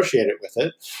that's associated with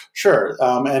it, sure.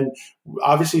 And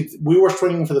obviously we were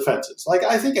swinging for the fences. Like,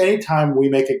 I think anytime we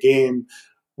make a game,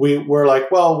 we're like,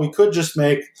 well, we could just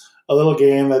make a little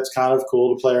game that's kind of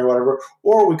cool to play or whatever,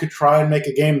 or we could try and make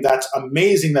a game that's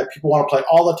amazing that people want to play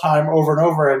all the time over and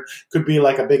over and could be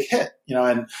like a big hit,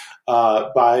 and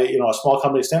by a small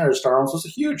company standard, Star Realms was a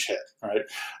huge hit, right?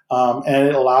 And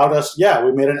it allowed us,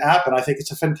 we made an app, and I think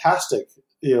it's a fantastic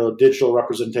digital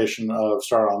representation of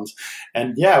Star Realms.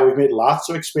 And we've made lots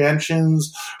of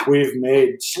expansions. We've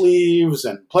made sleeves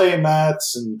and play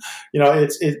mats, and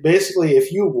it's basically,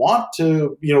 if you want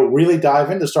to really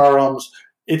dive into Star Realms,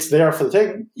 it's there for the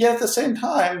taking. Yet at the same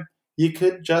time, you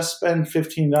could just spend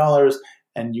 $15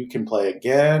 and you can play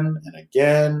again and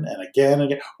again and again and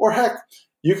again. Or heck,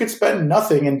 you could spend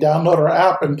nothing and download our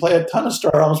app and play a ton of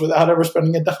Star Realms without ever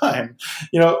spending a dime.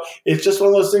 It's just one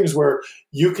of those things where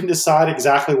you can decide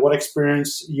exactly what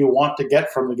experience you want to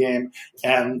get from the game.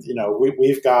 And,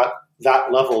 we've got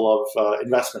that level of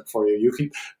investment for you.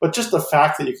 But just the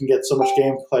fact that you can get so much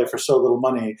gameplay for so little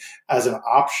money as an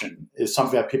option is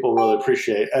something that people really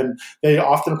appreciate. And they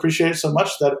often appreciate it so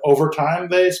much that over time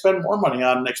they spend more money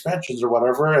on expansions or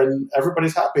whatever, and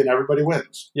everybody's happy and everybody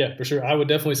wins. Yeah, for sure. I would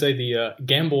definitely say the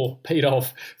gamble paid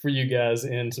off for you guys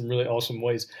in some really awesome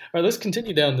ways. All right, let's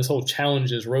continue down this whole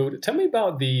challenges road. Tell me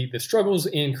about the struggles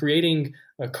in creating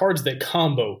cards that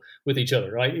combo with each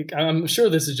other. Like, I'm sure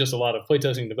this is just a lot of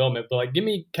playtesting development, but like, give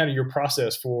me kind of your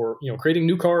process for creating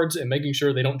new cards and making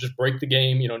sure they don't just break the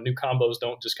game. New combos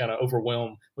don't just kind of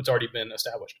overwhelm what's already been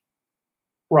established.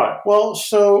 Right. Well,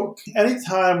 so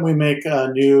anytime we make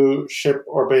a new ship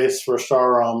or base for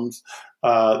Star Realms,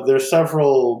 there's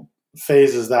several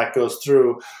phases that goes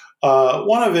through.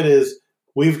 One of it is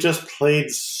we've just played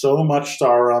so much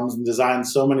Star Realms and designed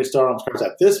so many Star Realms cards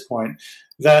at this point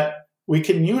that we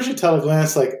can usually tell at a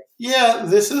glance, like, Yeah,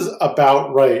 this is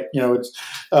about right. It's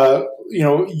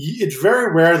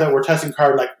very rare that we're testing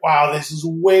card like, wow, this is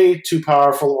way too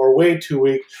powerful or way too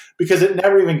weak, because it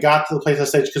never even got to the playtest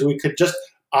stage, because we could just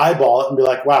eyeball it and be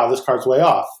like, wow, this card's way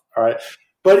off. All right.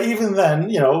 But even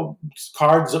then,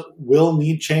 cards will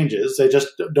need changes. They just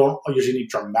don't usually need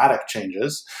dramatic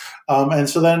changes. And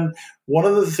so then one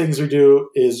of the things we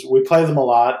do is we play them a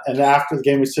lot. And after the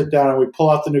game, we sit down and we pull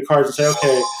out the new cards and say,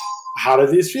 okay, how do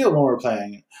these feel when we're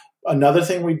playing? Another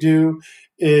thing we do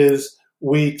is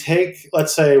we take,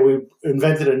 let's say we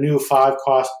invented a new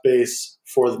 5-cost base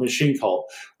for the Machine Cult.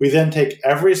 We then take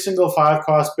every single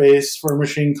 5-cost base for a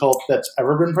Machine Cult that's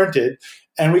ever been printed,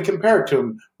 and we compare it to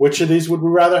them. Which of these would we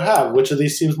rather have? Which of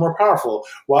these seems more powerful?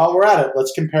 While we're at it,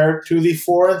 let's compare it to the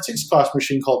 4 and 6-cost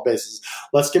Machine Cult bases.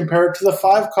 Let's compare it to the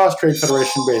 5-cost Trade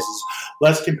Federation bases.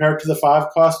 Let's compare it to the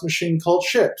 5-cost Machine Cult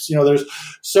ships. There's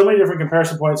so many different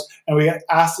comparison points, and we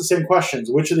ask the same questions.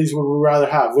 Which of these would we rather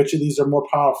have? Which of these are more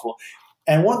powerful?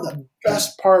 And one of the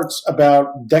best parts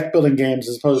about deck building games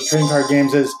as opposed to trading card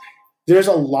games is there's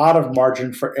a lot of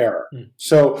margin for error.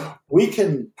 So we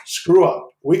can screw up.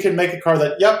 We can make a card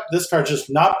that, yep, this card's just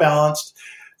not balanced.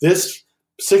 This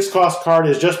 6-cost card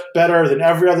is just better than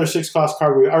every other 6-cost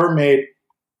card we've ever made.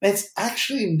 And it's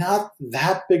actually not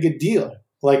that big a deal.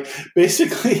 Like,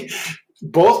 basically,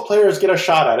 both players get a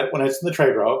shot at it when it's in the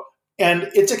trade row.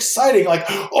 And it's exciting, like,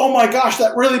 oh my gosh,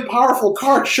 that really powerful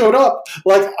card showed up.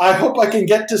 Like, I hope I can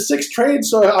get to 6 trades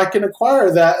so I can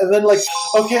acquire that. And then, like,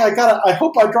 okay, I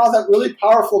hope I draw that really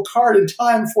powerful card in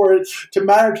time for it to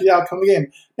matter to the outcome of the game.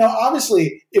 Now,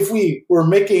 obviously, if we were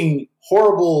making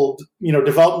horrible,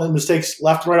 development mistakes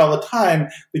left and right all the time,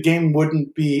 the game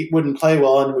wouldn't play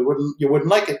well, and you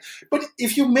wouldn't like it. But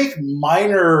if you make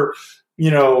minor,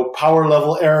 power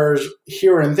level errors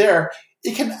here and there,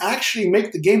 it can actually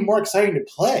make the game more exciting to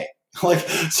play.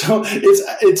 So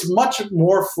it's much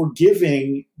more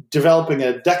forgiving developing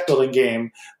a deck building game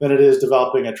than it is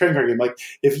developing a trading card game. Like,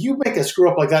 if you make a screw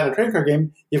up like that in a trading card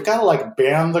game, you've got to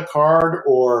ban the card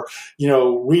or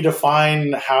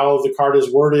redefine how the card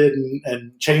is worded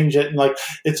and change it. And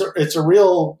it's a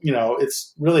real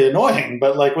it's really annoying.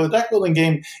 But with a deck building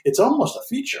game, it's almost a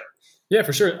feature. Yeah,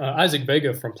 for sure. Isaac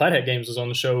Vega from Plathead Games was on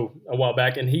the show a while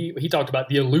back, and he talked about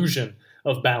the illusion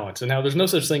of balance and how there's no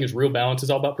such thing as real balance. It's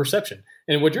all about perception.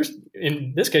 And what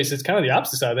in this case, it's kind of the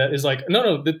opposite side of that is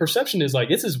no, the perception is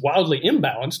this is wildly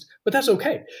imbalanced, but that's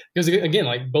okay. Because again,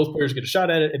 both players get a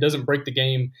shot at it. It doesn't break the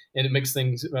game, and it makes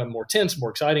things more tense, more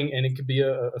exciting, and it could be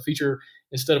a feature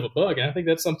instead of a bug. And I think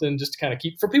that's something just to kind of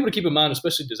for people to keep in mind,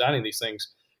 especially designing these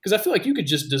things. Because I feel like you could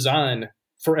just design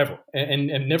forever and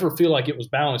never feel like it was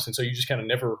balanced. And so you just kind of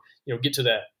never, get to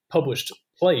that published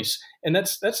place. And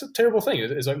that's a terrible thing.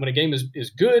 It's when a game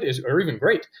is good or even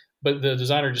great, but the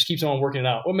designer just keeps on working it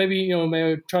out. Well, maybe I'll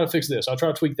try to fix this. I'll try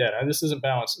to tweak that. This isn't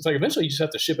balanced. It's eventually you just have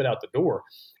to ship it out the door.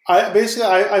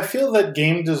 I feel that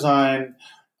game design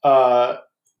or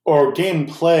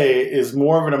gameplay is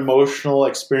more of an emotional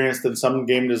experience than some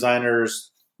game designers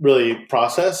really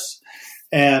process.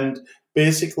 And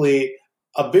basically,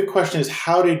 a big question is,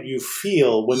 how did you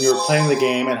feel when you were playing the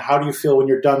game, and how do you feel when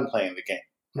you're done playing the game,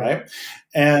 right?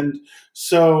 And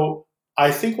so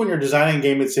I think when you're designing a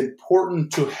game, it's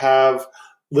important to have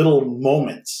little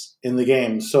moments in the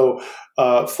game. So,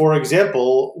 for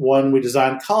example, when we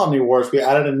designed Colony Wars, we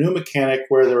added a new mechanic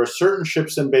where there are certain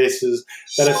ships and bases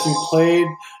that if you played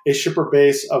a ship or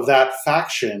base of that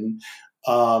faction,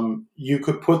 you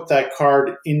could put that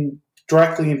card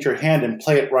directly into your hand and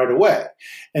play it right away.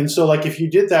 And so if you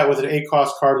did that with an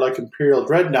 8-cost card like Imperial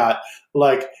Dreadnought,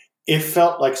 it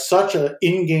felt like such an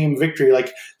in-game victory.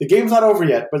 The game's not over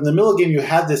yet, but in the middle of the game, you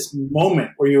had this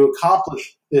moment where you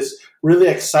accomplished this really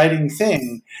exciting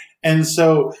thing. And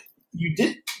so you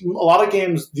did a lot of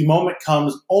games, the moment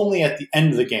comes only at the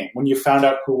end of the game when you found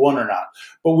out who won or not.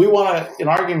 But we want to, in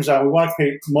our game design, we want to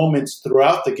create moments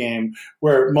throughout the game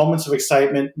where moments of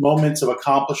excitement, moments of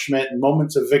accomplishment, and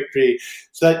moments of victory,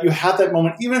 so that you had that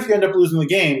moment. Even if you end up losing the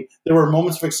game, there were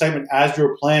moments of excitement as you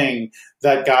were playing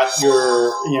that got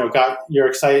you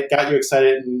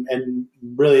excited and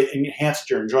really enhanced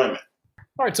your enjoyment.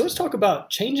 All right, so let's talk about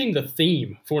changing the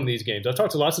theme for these games. I've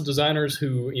talked to lots of designers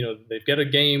who, they've got a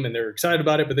game and they're excited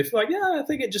about it, but they feel like, I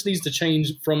think it just needs to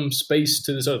change from space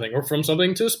to this other thing, or from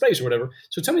something to space or whatever.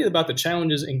 So tell me about the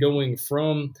challenges in going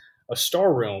from a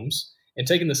Star Realms and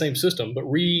taking the same system, but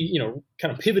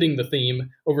kind of pivoting the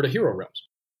theme over to Hero Realms.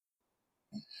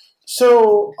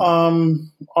 So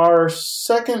our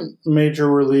second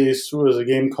major release was a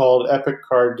game called Epic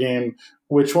Card Game,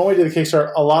 which when we did the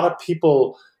Kickstarter, a lot of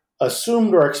people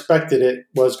assumed or expected it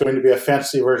was going to be a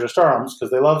fantasy version of Star Realms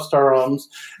because they love Star Realms,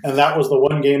 and that was the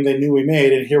one game they knew we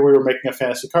made, and here we were making a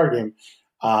fantasy card game.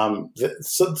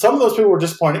 So some of those people were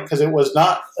disappointed because it was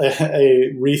not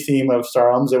a re-theme of Star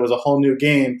Realms. It was a whole new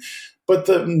game. But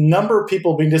the number of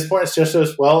people being disappointed is just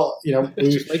as, well, we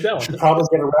should probably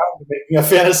get around to making a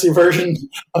fantasy version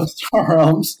of Star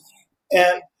Realms.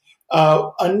 And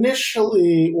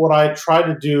initially, what I tried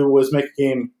to do was make a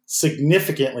game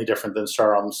significantly different than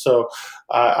Star Realms. So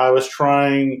I was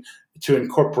trying to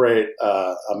incorporate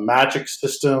a magic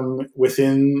system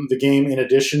within the game in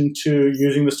addition to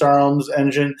using the Star Realms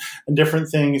engine and different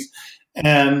things.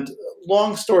 And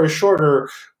long story shorter,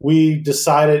 we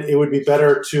decided it would be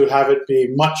better to have it be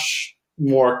much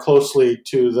more closely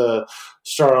to the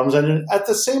Star Realms engine. At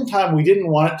the same time, we didn't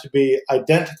want it to be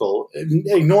identical,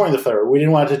 ignoring the flavor. We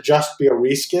didn't want it to just be a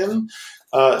reskin.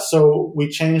 So we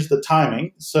changed the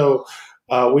timing. So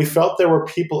we felt there were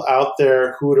people out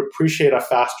there who would appreciate a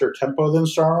faster tempo than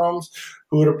Star Realms,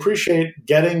 who would appreciate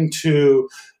getting to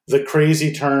the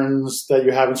crazy turns that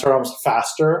you have in Star Realms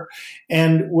faster,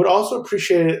 and would also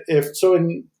appreciate it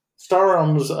in Star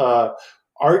Realms,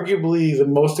 arguably the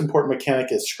most important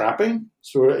mechanic is scrapping.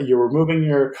 So you're removing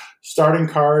your starting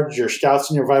cards, your scouts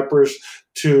and your vipers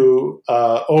to,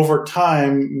 over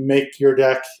time, make your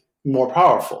deck more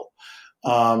powerful.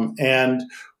 And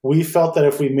we felt that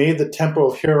if we made the tempo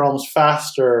of Hero Realms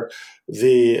faster,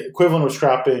 the equivalent of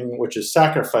scrapping, which is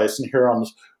sacrifice in Hero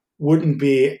Realms, wouldn't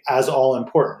be as all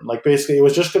important. Like basically, it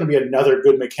was just going to be another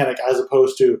good mechanic as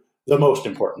opposed to the most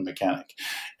important mechanic.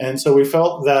 And so we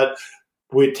felt that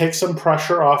we'd take some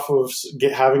pressure off of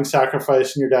having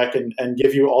sacrifice in your deck and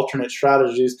give you alternate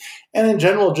strategies. And in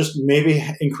general, just maybe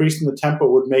increasing the tempo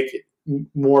would make it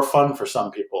more fun for some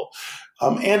people.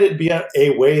 And it'd be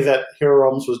a way that Hero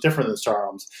Realms was different than Star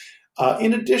Realms.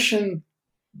 In addition,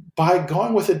 by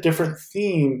going with a different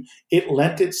theme, it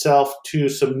lent itself to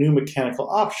some new mechanical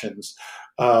options.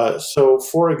 So,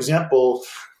 for example,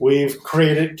 we've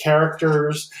created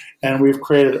characters and we've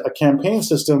created a campaign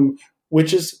system,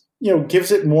 which is, gives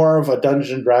it more of a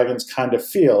Dungeons and Dragons kind of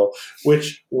feel,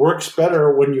 which works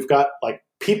better when you've got like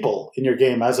people in your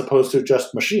game as opposed to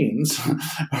just machines,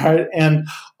 right? And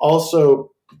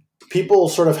also, people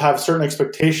sort of have certain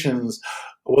expectations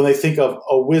when they think of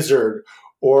a wizard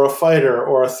or a fighter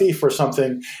or a thief or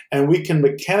something, and we can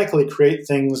mechanically create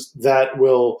things that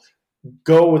will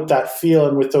go with that feel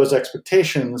and with those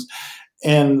expectations.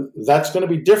 And that's going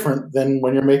to be different than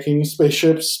when you're making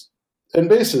spaceships and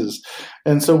bases.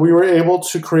 And so we were able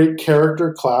to create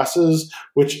character classes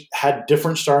which had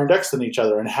different starting decks than each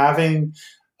other, and having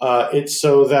it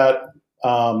so that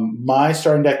my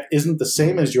starting deck isn't the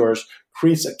same as yours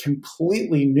creates a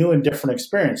completely new and different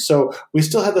experience. So we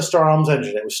still had the Star Realms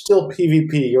engine. It was still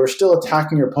PvP. You were still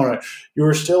attacking your opponent. You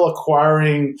were still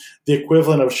acquiring the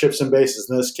equivalent of ships and bases.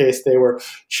 In this case, they were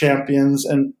champions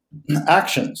and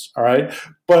actions, all right?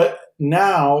 But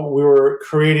now we were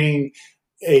creating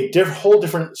a whole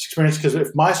different experience, because if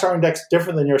my starting deck's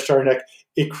different than your starting deck,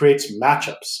 it creates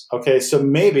matchups, okay? So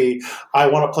maybe I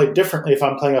want to play differently if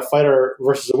I'm playing a fighter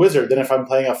versus a wizard than if I'm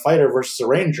playing a fighter versus a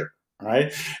ranger.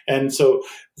 Right. And so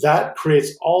that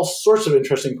creates all sorts of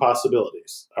interesting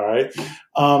possibilities. All right.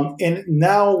 And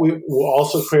now we will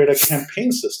also create a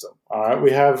campaign system. All right. We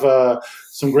have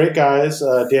some great guys,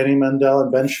 Danny Mendel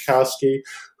and Ben Schakowsky,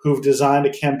 who've designed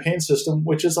a campaign system,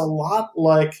 which is a lot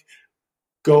like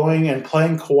going and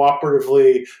playing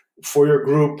cooperatively for your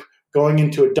group, going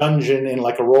into a dungeon in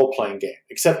like a role-playing game,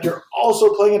 except you're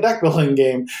also playing a deck-building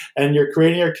game, and you're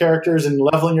creating your characters and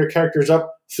leveling your characters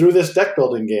up through this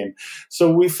deck-building game.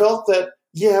 So we felt that,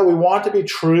 we want to be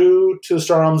true to the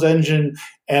Star Realms engine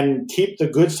and keep the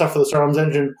good stuff of the Star Realms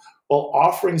engine while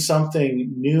offering something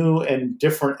new and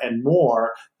different and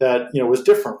more that, was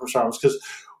different from Star Realms, because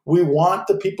we want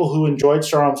the people who enjoyed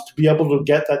Star Realms to be able to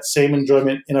get that same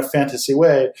enjoyment in a fantasy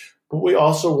way, but we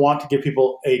also want to give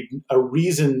people a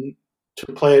reason to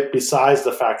play it besides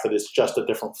the fact that it's just a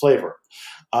different flavor.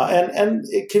 And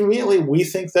conveniently, we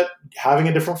think that having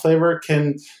a different flavor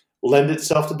can lend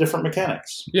itself to different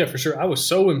mechanics. Yeah, for sure. I was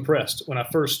so impressed when I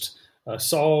first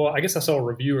saw a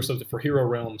review or something for Hero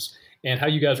Realms, and how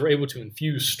you guys were able to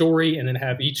infuse story and then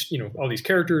have each, all these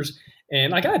characters.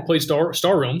 And like I had played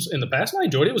Star Realms in the past, and I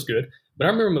enjoyed it. It was good. But I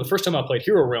remember the first time I played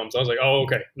Hero Realms, I was like, oh,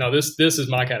 okay, no, this is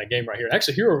my kind of game right here.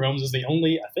 Actually, Hero Realms is the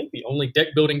only deck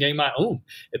building game I own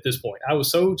at this point. I was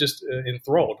so just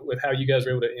enthralled with how you guys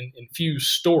were able to infuse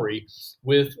story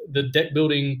with the deck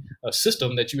building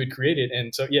system that you had created.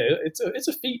 And so, yeah, it's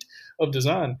a feat of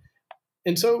design.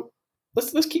 And so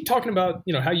let's keep talking about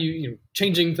how you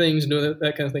changing things and doing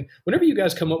that kind of thing. Whenever you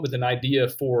guys come up with an idea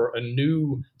for a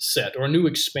new set or a new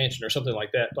expansion or something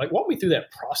like that, like walk me through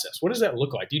that process. What does that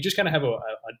look like? Do you just kind of have an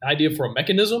idea for a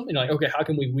mechanism and like, okay, how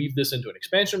can we weave this into an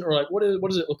expansion, or like what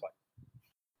does it look like?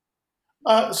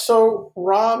 So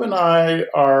Rob and I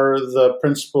are the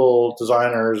principal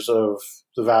designers of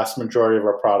the vast majority of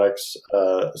our products,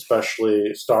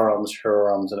 especially Star Realms, Hero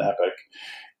Realms, and Epic.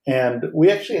 And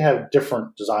we actually have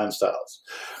different design styles.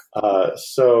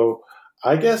 So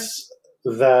I guess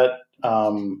that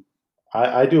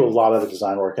I do a lot of the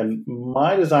design work, and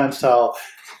my design style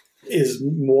is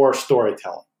more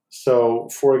storytelling. So,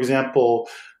 for example,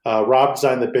 Rob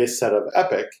designed the base set of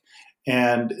Epic,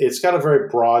 and it's got a very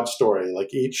broad story.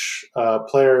 Like each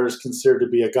player is considered to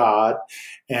be a god,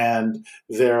 and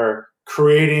they're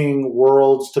creating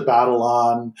worlds to battle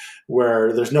on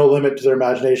where there's no limit to their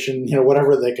imagination.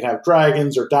 Whatever, they can have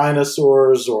dragons or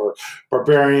dinosaurs or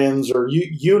barbarians or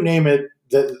you name it,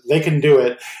 that they can do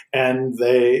it. And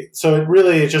so it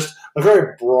really is just a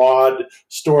very broad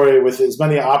story with as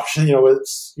many options,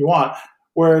 as you want.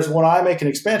 Whereas when I make an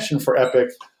expansion for Epic,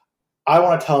 I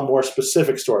want to tell a more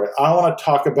specific story. I want to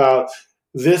talk about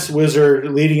this wizard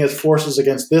leading his forces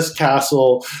against this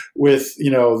castle with,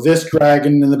 this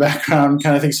dragon in the background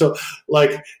kind of thing. So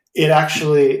like it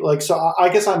actually so I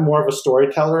guess I'm more of a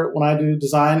storyteller when I do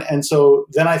design. And so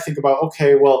then I think about,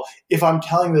 okay, well, if I'm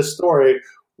telling this story,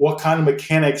 what kind of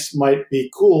mechanics might be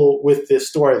cool with this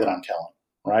story that I'm telling,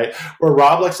 right? Where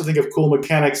Rob likes to think of cool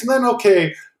mechanics, and then,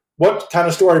 okay, what kind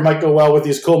of story might go well with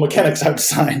these cool mechanics I've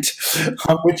designed,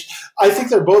 which I think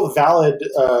they're both valid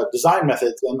design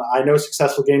methods. And I know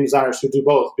successful game designers who do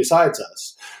both besides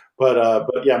us. But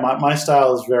yeah, my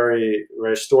style is very,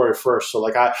 very story first. So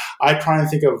like I try and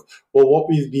think of, well, what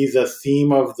would be the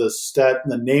theme of the set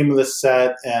and the name of the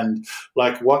set, and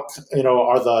like what,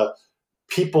 are the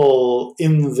people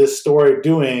in this story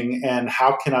doing, and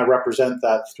how can I represent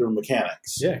that through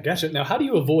mechanics? Yeah, gotcha. Now, how do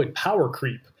you avoid power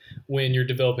creep when you're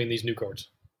developing these new cards?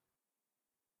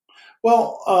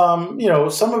 Well,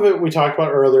 some of it we talked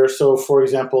about earlier. So, for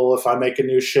example, if I make a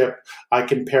new ship, I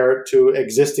compare it to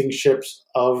existing ships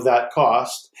of that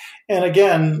cost. And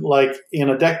again, like in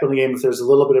a deck building game, if there's a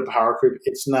little bit of power creep,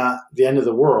 it's not the end of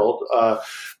the world.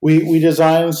 We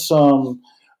designed some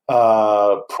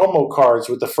promo cards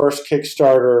with the first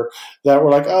Kickstarter that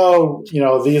were like,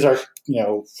 these are,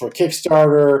 for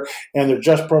Kickstarter, and they're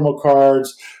just promo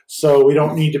cards. So we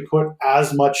don't need to put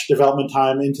as much development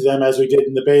time into them as we did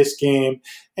in the base game.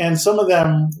 And some of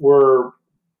them were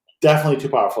definitely too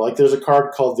powerful. Like there's a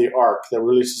card called the Ark that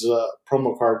releases a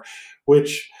promo card,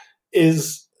 which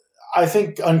is, I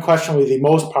think, unquestionably the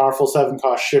most powerful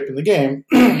 7-cost ship in the game.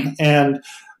 And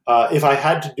if I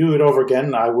had to do it over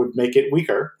again, I would make it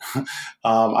weaker.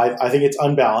 I think it's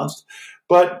unbalanced.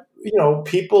 But,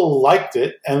 people liked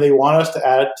it, and they want us to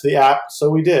add it to the app,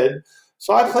 so we did.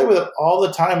 So I play with it all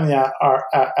the time in the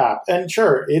app. And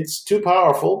sure, it's too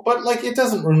powerful, but like it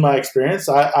doesn't ruin my experience.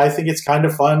 I think it's kind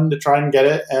of fun to try and get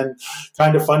it, and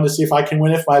kind of fun to see if I can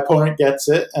win if my opponent gets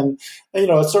it. And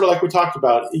it's sort of like we talked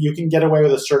about. You can get away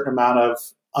with a certain amount of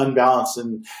unbalance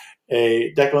in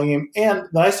a deck building game. And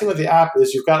the nice thing with the app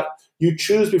is you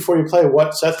choose before you play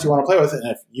what sets you want to play with. And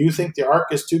if you think the Ark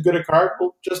is too good a card,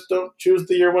 well, just don't choose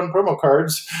the year one promo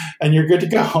cards and you're good to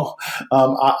go.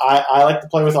 I like to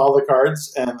play with all the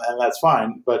cards, and that's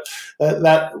fine. But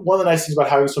that one of the nice things about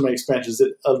having so many expansions,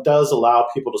 it does allow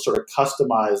people to sort of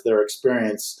customize their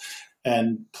experience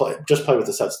and play with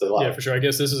the sets they like. Yeah, for sure. I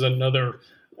guess this is another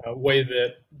way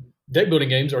that deck building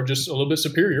games are just a little bit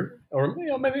superior, or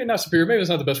maybe not superior, maybe it's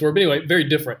not the best word, but anyway, very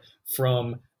different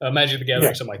from Magic the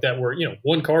Gathering, something like that, where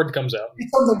one card comes out.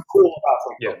 It's something cool about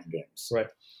deck building games, right?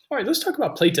 All right, let's talk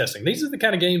about playtesting. These are the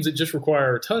kind of games that just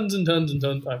require tons and tons and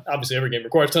tons. Obviously, every game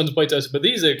requires tons of playtesting, but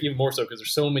these are even more so because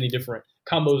there's so many different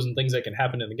combos and things that can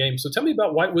happen in the game. So tell me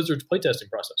about White Wizard's playtesting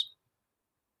process.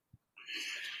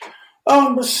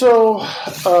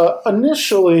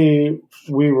 Initially,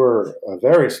 we were a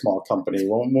very small company.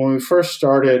 When we first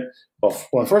started,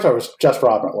 when first I was just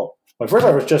Rob. When first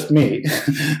I was just me.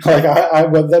 We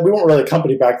weren't really a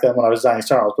company back then when I was designing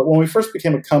Star Wars. But when we first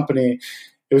became a company,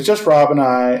 it was just Rob and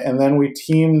I, and then we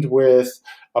teamed with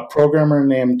a programmer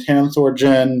named Tanthor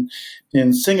Jen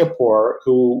in Singapore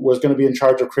who was going to be in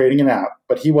charge of creating an app,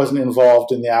 but he wasn't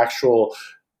involved in the actual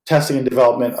testing and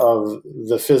development of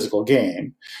the physical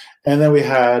game. And then we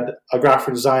had a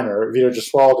graphic designer, Vito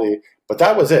Gesualdi, but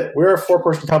that was it. We were a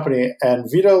 4-person company, and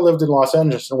Vito lived in Los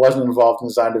Angeles and wasn't involved in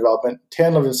design development.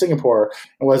 Tan lived in Singapore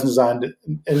and wasn't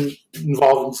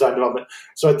involved in design development.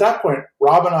 So at that point,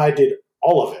 Rob and I did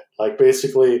all of it. Like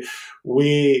basically,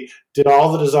 we did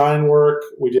all the design work,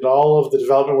 we did all of the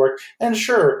development work, and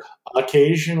sure,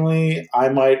 occasionally I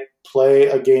might play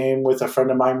a game with a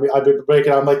friend of mine. I'd break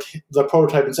it on like the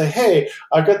prototype and say, "Hey,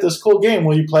 I've got this cool game.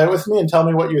 Will you play it with me and tell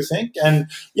me what you think?" And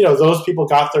those people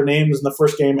got their names in the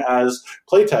first game as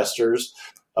playtesters,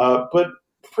 but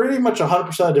pretty much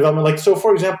 100% of development. Like, so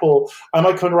for example, I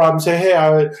might come to Rob and say, "Hey,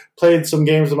 I played some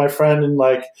games with my friend and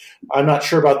like, I'm not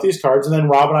sure about these cards." And then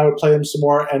Rob and I would play them some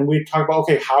more and we'd talk about,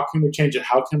 okay, how can we change it?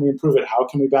 How can we improve it? How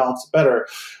can we balance it better?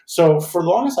 So for the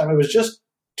longest time, it was just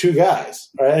two guys,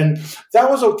 right? And that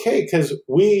was okay because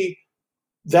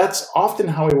that's often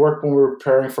how we worked when we were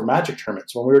preparing for Magic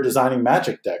tournaments, when we were designing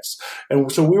Magic decks.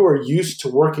 And so we were used to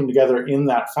working together in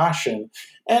that fashion.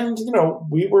 And,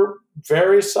 we were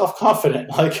very self-confident.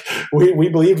 Like we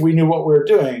believed we knew what we were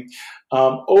doing.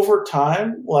 Over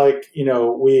time,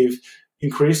 we've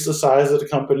increased the size of the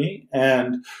company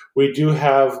and we do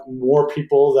have more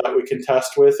people that we can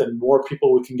test with and more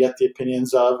people we can get the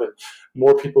opinions of and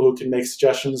more people who can make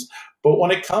suggestions. But when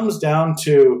it comes down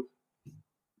to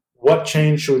what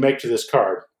change should we make to this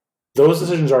card, those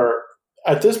decisions are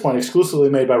at this point exclusively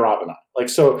made by Rob and I. Like,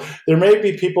 so there may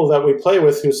be people that we play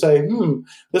with who say,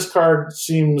 this card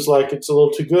seems like it's a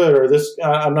little too good, or this,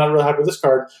 I'm not really happy with this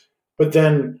card. But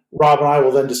then Rob and I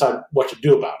will then decide what to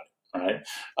do about it, right?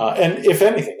 And if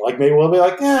anything, like maybe we'll be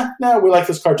like, no, we like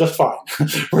this card just fine.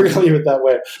 We're going to leave it that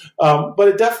way. But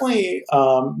it definitely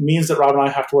means that Rob and I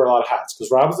have to wear a lot of hats because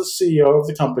Rob is the CEO of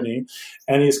the company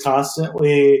and he's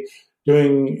constantly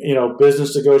doing,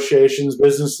 business negotiations,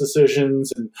 business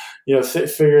decisions, and,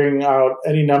 figuring out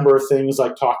any number of things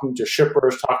like talking to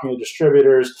shippers, talking to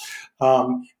distributors.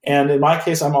 And in my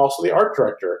case, I'm also the art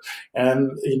director.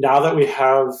 And now that we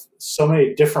have so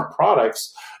many different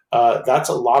products, that's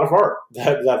a lot of art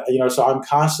so I'm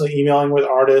constantly emailing with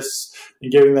artists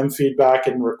and giving them feedback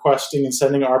and requesting and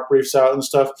sending art briefs out and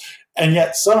stuff. And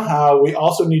yet somehow we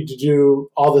also need to do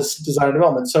all this design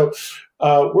development. So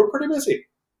we're pretty busy.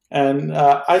 And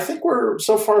I think we're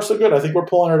so far so good. I think we're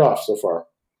pulling it off so far.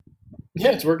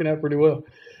 Yeah, it's working out pretty well.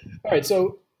 All right,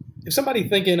 so if somebody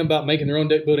thinking about making their own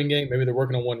deck building game, maybe they're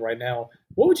working on one right now,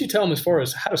 what would you tell them as far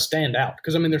as how to stand out?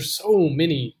 Because there's so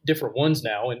many different ones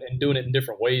now and doing it in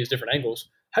different ways, different angles.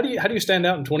 How do you stand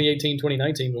out in 2018,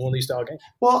 2019 with one of these style games?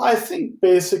 Well, I think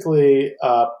basically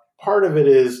part of it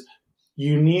is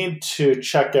you need to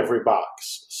check every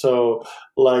box. So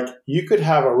like you could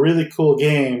have a really cool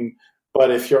game, but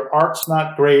if your art's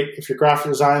not great, if your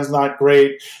graphic design is not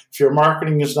great, if your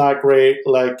marketing is not great,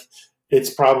 like it's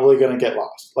probably going to get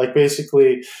lost. Like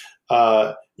basically,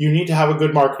 you need to have a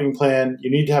good marketing plan.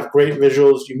 You need to have great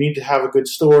visuals. You need to have a good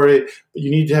story. But you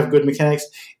need to have good mechanics.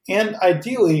 And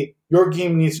ideally, your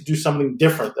game needs to do something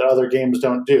different that other games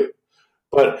don't do.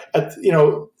 But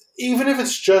even if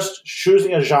it's just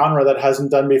choosing a genre that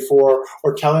hasn't done before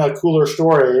or telling a cooler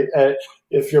story,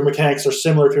 if your mechanics are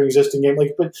similar to an existing game,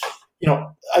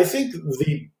 I think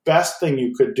the best thing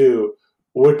you could do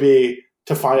would be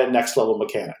to find a next level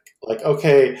mechanic. Like,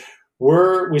 okay,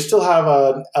 we still have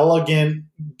an elegant,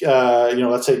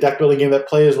 let's say deck building game that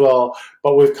plays well,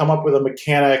 but we've come up with a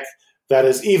mechanic that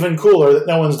is even cooler that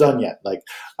no one's done yet. Like,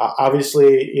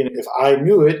 obviously, if I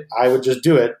knew it, I would just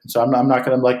do it. So I'm not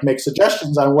going to make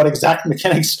suggestions on what exact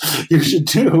mechanics you should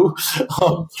do.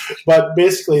 But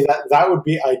basically, that would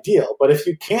be ideal. But if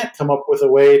you can't come up with a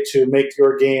way to make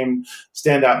your game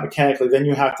stand out mechanically, then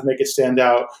you have to make it stand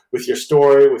out with your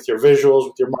story, with your visuals,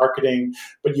 with your marketing.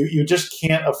 But you just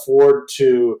can't afford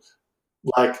to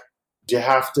you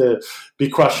have to be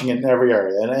crushing it in every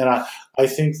area. And I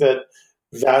think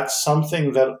that's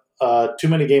something that too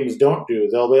many games don't do.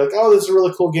 They'll be like, oh, this is a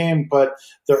really cool game, but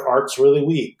their art's really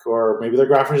weak, or maybe their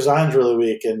graphic design's really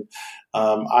weak. And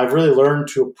I've really learned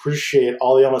to appreciate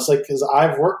all the elements, because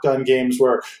I've worked on games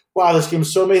where, wow, this game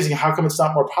is so amazing. How come it's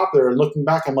not more popular? And looking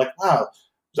back, I'm like, wow,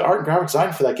 the art and graphic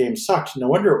design for that game sucked. No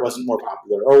wonder it wasn't more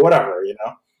popular, or whatever,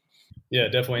 Yeah,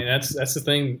 definitely. And that's the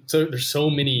thing. So there's so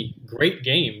many great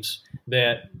games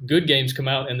that good games come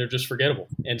out and they're just forgettable.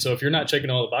 And so if you're not checking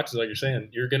all the boxes, like you're saying,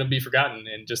 you're going to be forgotten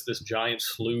in just this giant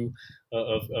slew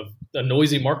of a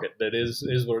noisy market that is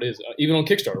what it is. Even on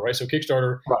Kickstarter, right? So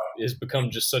Kickstarter has become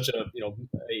just such a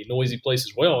noisy place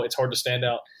as well. It's hard to stand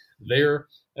out there.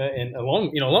 And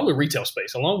along with retail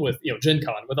space, along with Gen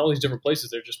Con, with all these different places,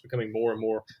 they're just becoming more and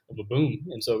more of a boom.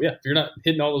 And so if you're not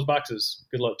hitting all those boxes,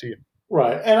 good luck to you.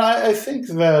 Right. And I think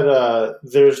that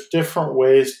there's different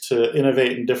ways to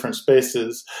innovate in different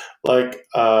spaces. Like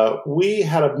we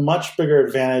had a much bigger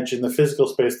advantage in the physical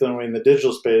space than we in the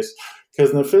digital space,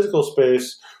 because in the physical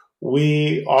space,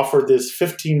 we offered this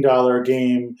 $15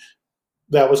 game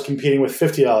that was competing with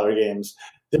 $50 games.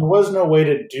 There was no way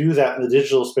to do that in the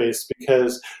digital space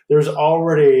because there's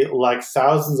already like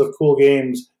thousands of cool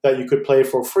games that you could play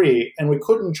for free, and we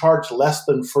couldn't charge less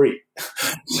than free.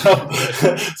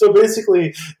 So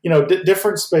basically,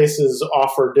 different spaces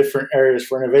offer different areas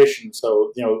for innovation.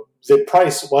 So, the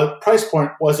price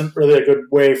point wasn't really a good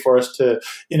way for us to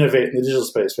innovate in the digital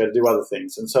space. We had to do other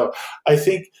things. And so I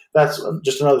think that's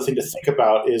just another thing to think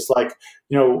about is like,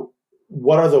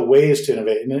 what are the ways to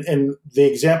innovate? And the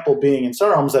example being in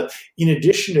Star Realms that in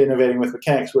addition to innovating with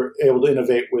mechanics, we're able to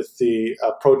innovate with the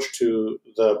approach to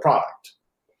the product.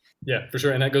 Yeah, for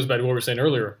sure. And that goes back to what we were saying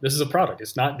earlier. This is a product.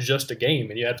 It's not just a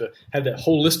game. And you have to have that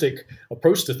holistic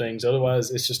approach to things. Otherwise,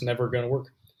 it's just never going to work.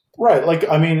 Right. Like,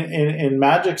 I mean, in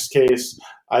Magic's case,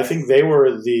 I think they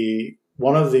were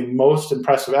one of the most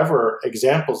impressive ever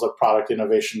examples of product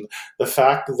innovation. The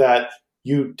fact that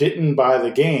you didn't buy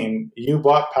the game, you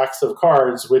bought packs of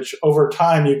cards, which over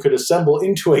time you could assemble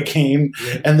into a game.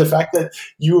 Yeah. And the fact that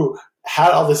you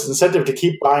had all this incentive to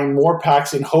keep buying more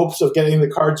packs in hopes of getting the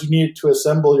cards you needed to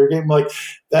assemble your game, like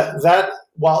that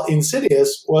while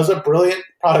insidious, was a brilliant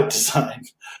product design.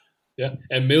 Yeah,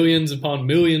 and millions upon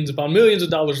millions upon millions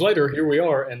of dollars later, here we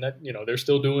are, and that they're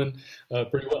still doing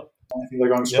pretty well. I think they're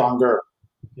going stronger.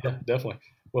 Yeah, definitely.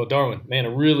 Well, Darwin, man, I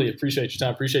really appreciate your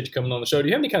time. Appreciate you coming on the show. Do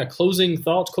you have any kind of closing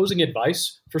thoughts, closing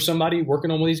advice for somebody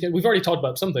working on one of these games? We've already talked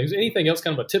about some things. Anything else,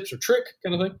 kind of a tips or trick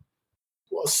kind of thing?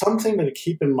 Well, something to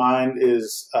keep in mind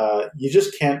is you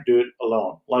just can't do it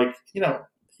alone. Like,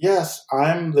 yes,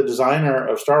 I'm the designer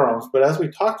of Star Realms, but as we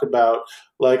talked about,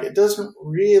 like, it doesn't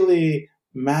really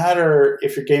matter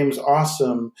if your game's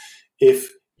awesome if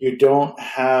you don't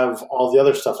have all the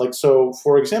other stuff. Like, so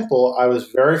for example, I was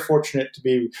very fortunate to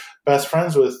be best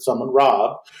friends with someone,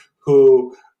 Rob,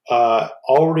 who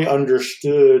already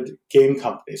understood game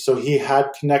companies. So he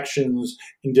had connections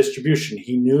in distribution.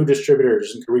 He knew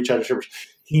distributors and could reach out to distributors.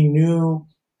 He knew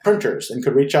printers and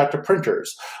could reach out to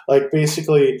printers. Like,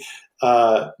 basically,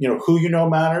 who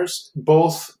matters,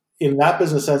 both in that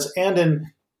business sense and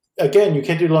in, again, you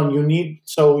can't do it alone.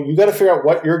 So you got to figure out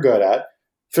what you're good at,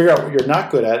 figure out what you're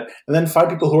not good at, and then find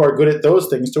people who are good at those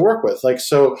things to work with. Like,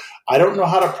 so I don't know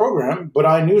how to program, but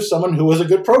I knew someone who was a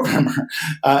good programmer.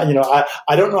 I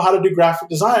don't know how to do graphic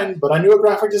design, but I knew a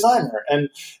graphic designer. And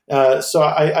so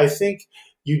I think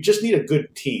you just need a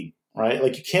good team, right?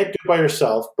 Like, you can't do it by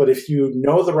yourself, but if you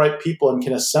know the right people and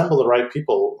can assemble the right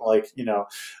people,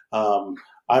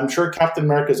 I'm sure Captain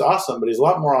America is awesome, but he's a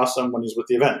lot more awesome when he's with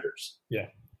the Avengers. Yeah.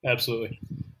 Absolutely.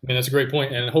 I mean, that's a great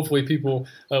point, and hopefully people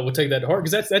will take that to heart,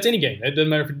 because that's any game. It doesn't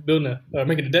matter if you're building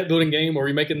making a deck building game or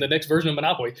you're making the next version of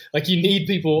Monopoly. Like, you need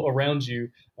people around you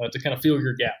to kind of fill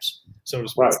your gaps, so to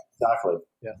speak. Right. Exactly.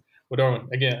 Yeah. Well, Darwin,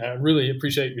 again, I really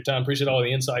appreciate your time. Appreciate all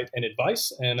the insight and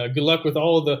advice, and good luck with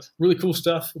all of the really cool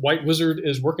stuff White Wizard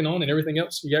is working on and everything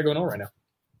else you got going on right now.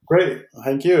 Great.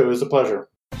 Thank you. It was a pleasure.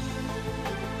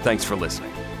 Thanks for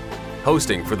listening.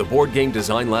 Hosting for the Board Game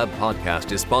Design Lab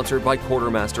podcast is sponsored by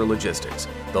Quartermaster Logistics,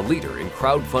 the leader in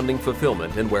crowdfunding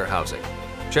fulfillment and warehousing.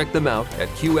 Check them out at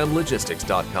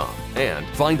qmlogistics.com and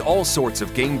find all sorts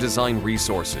of game design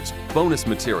resources, bonus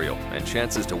material, and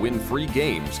chances to win free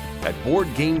games at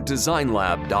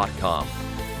BoardGameDesignLab.com.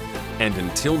 And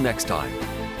until next time,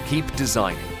 keep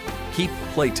designing, keep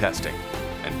playtesting,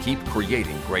 and keep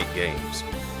creating great games.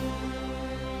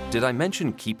 Did I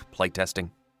mention keep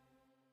playtesting?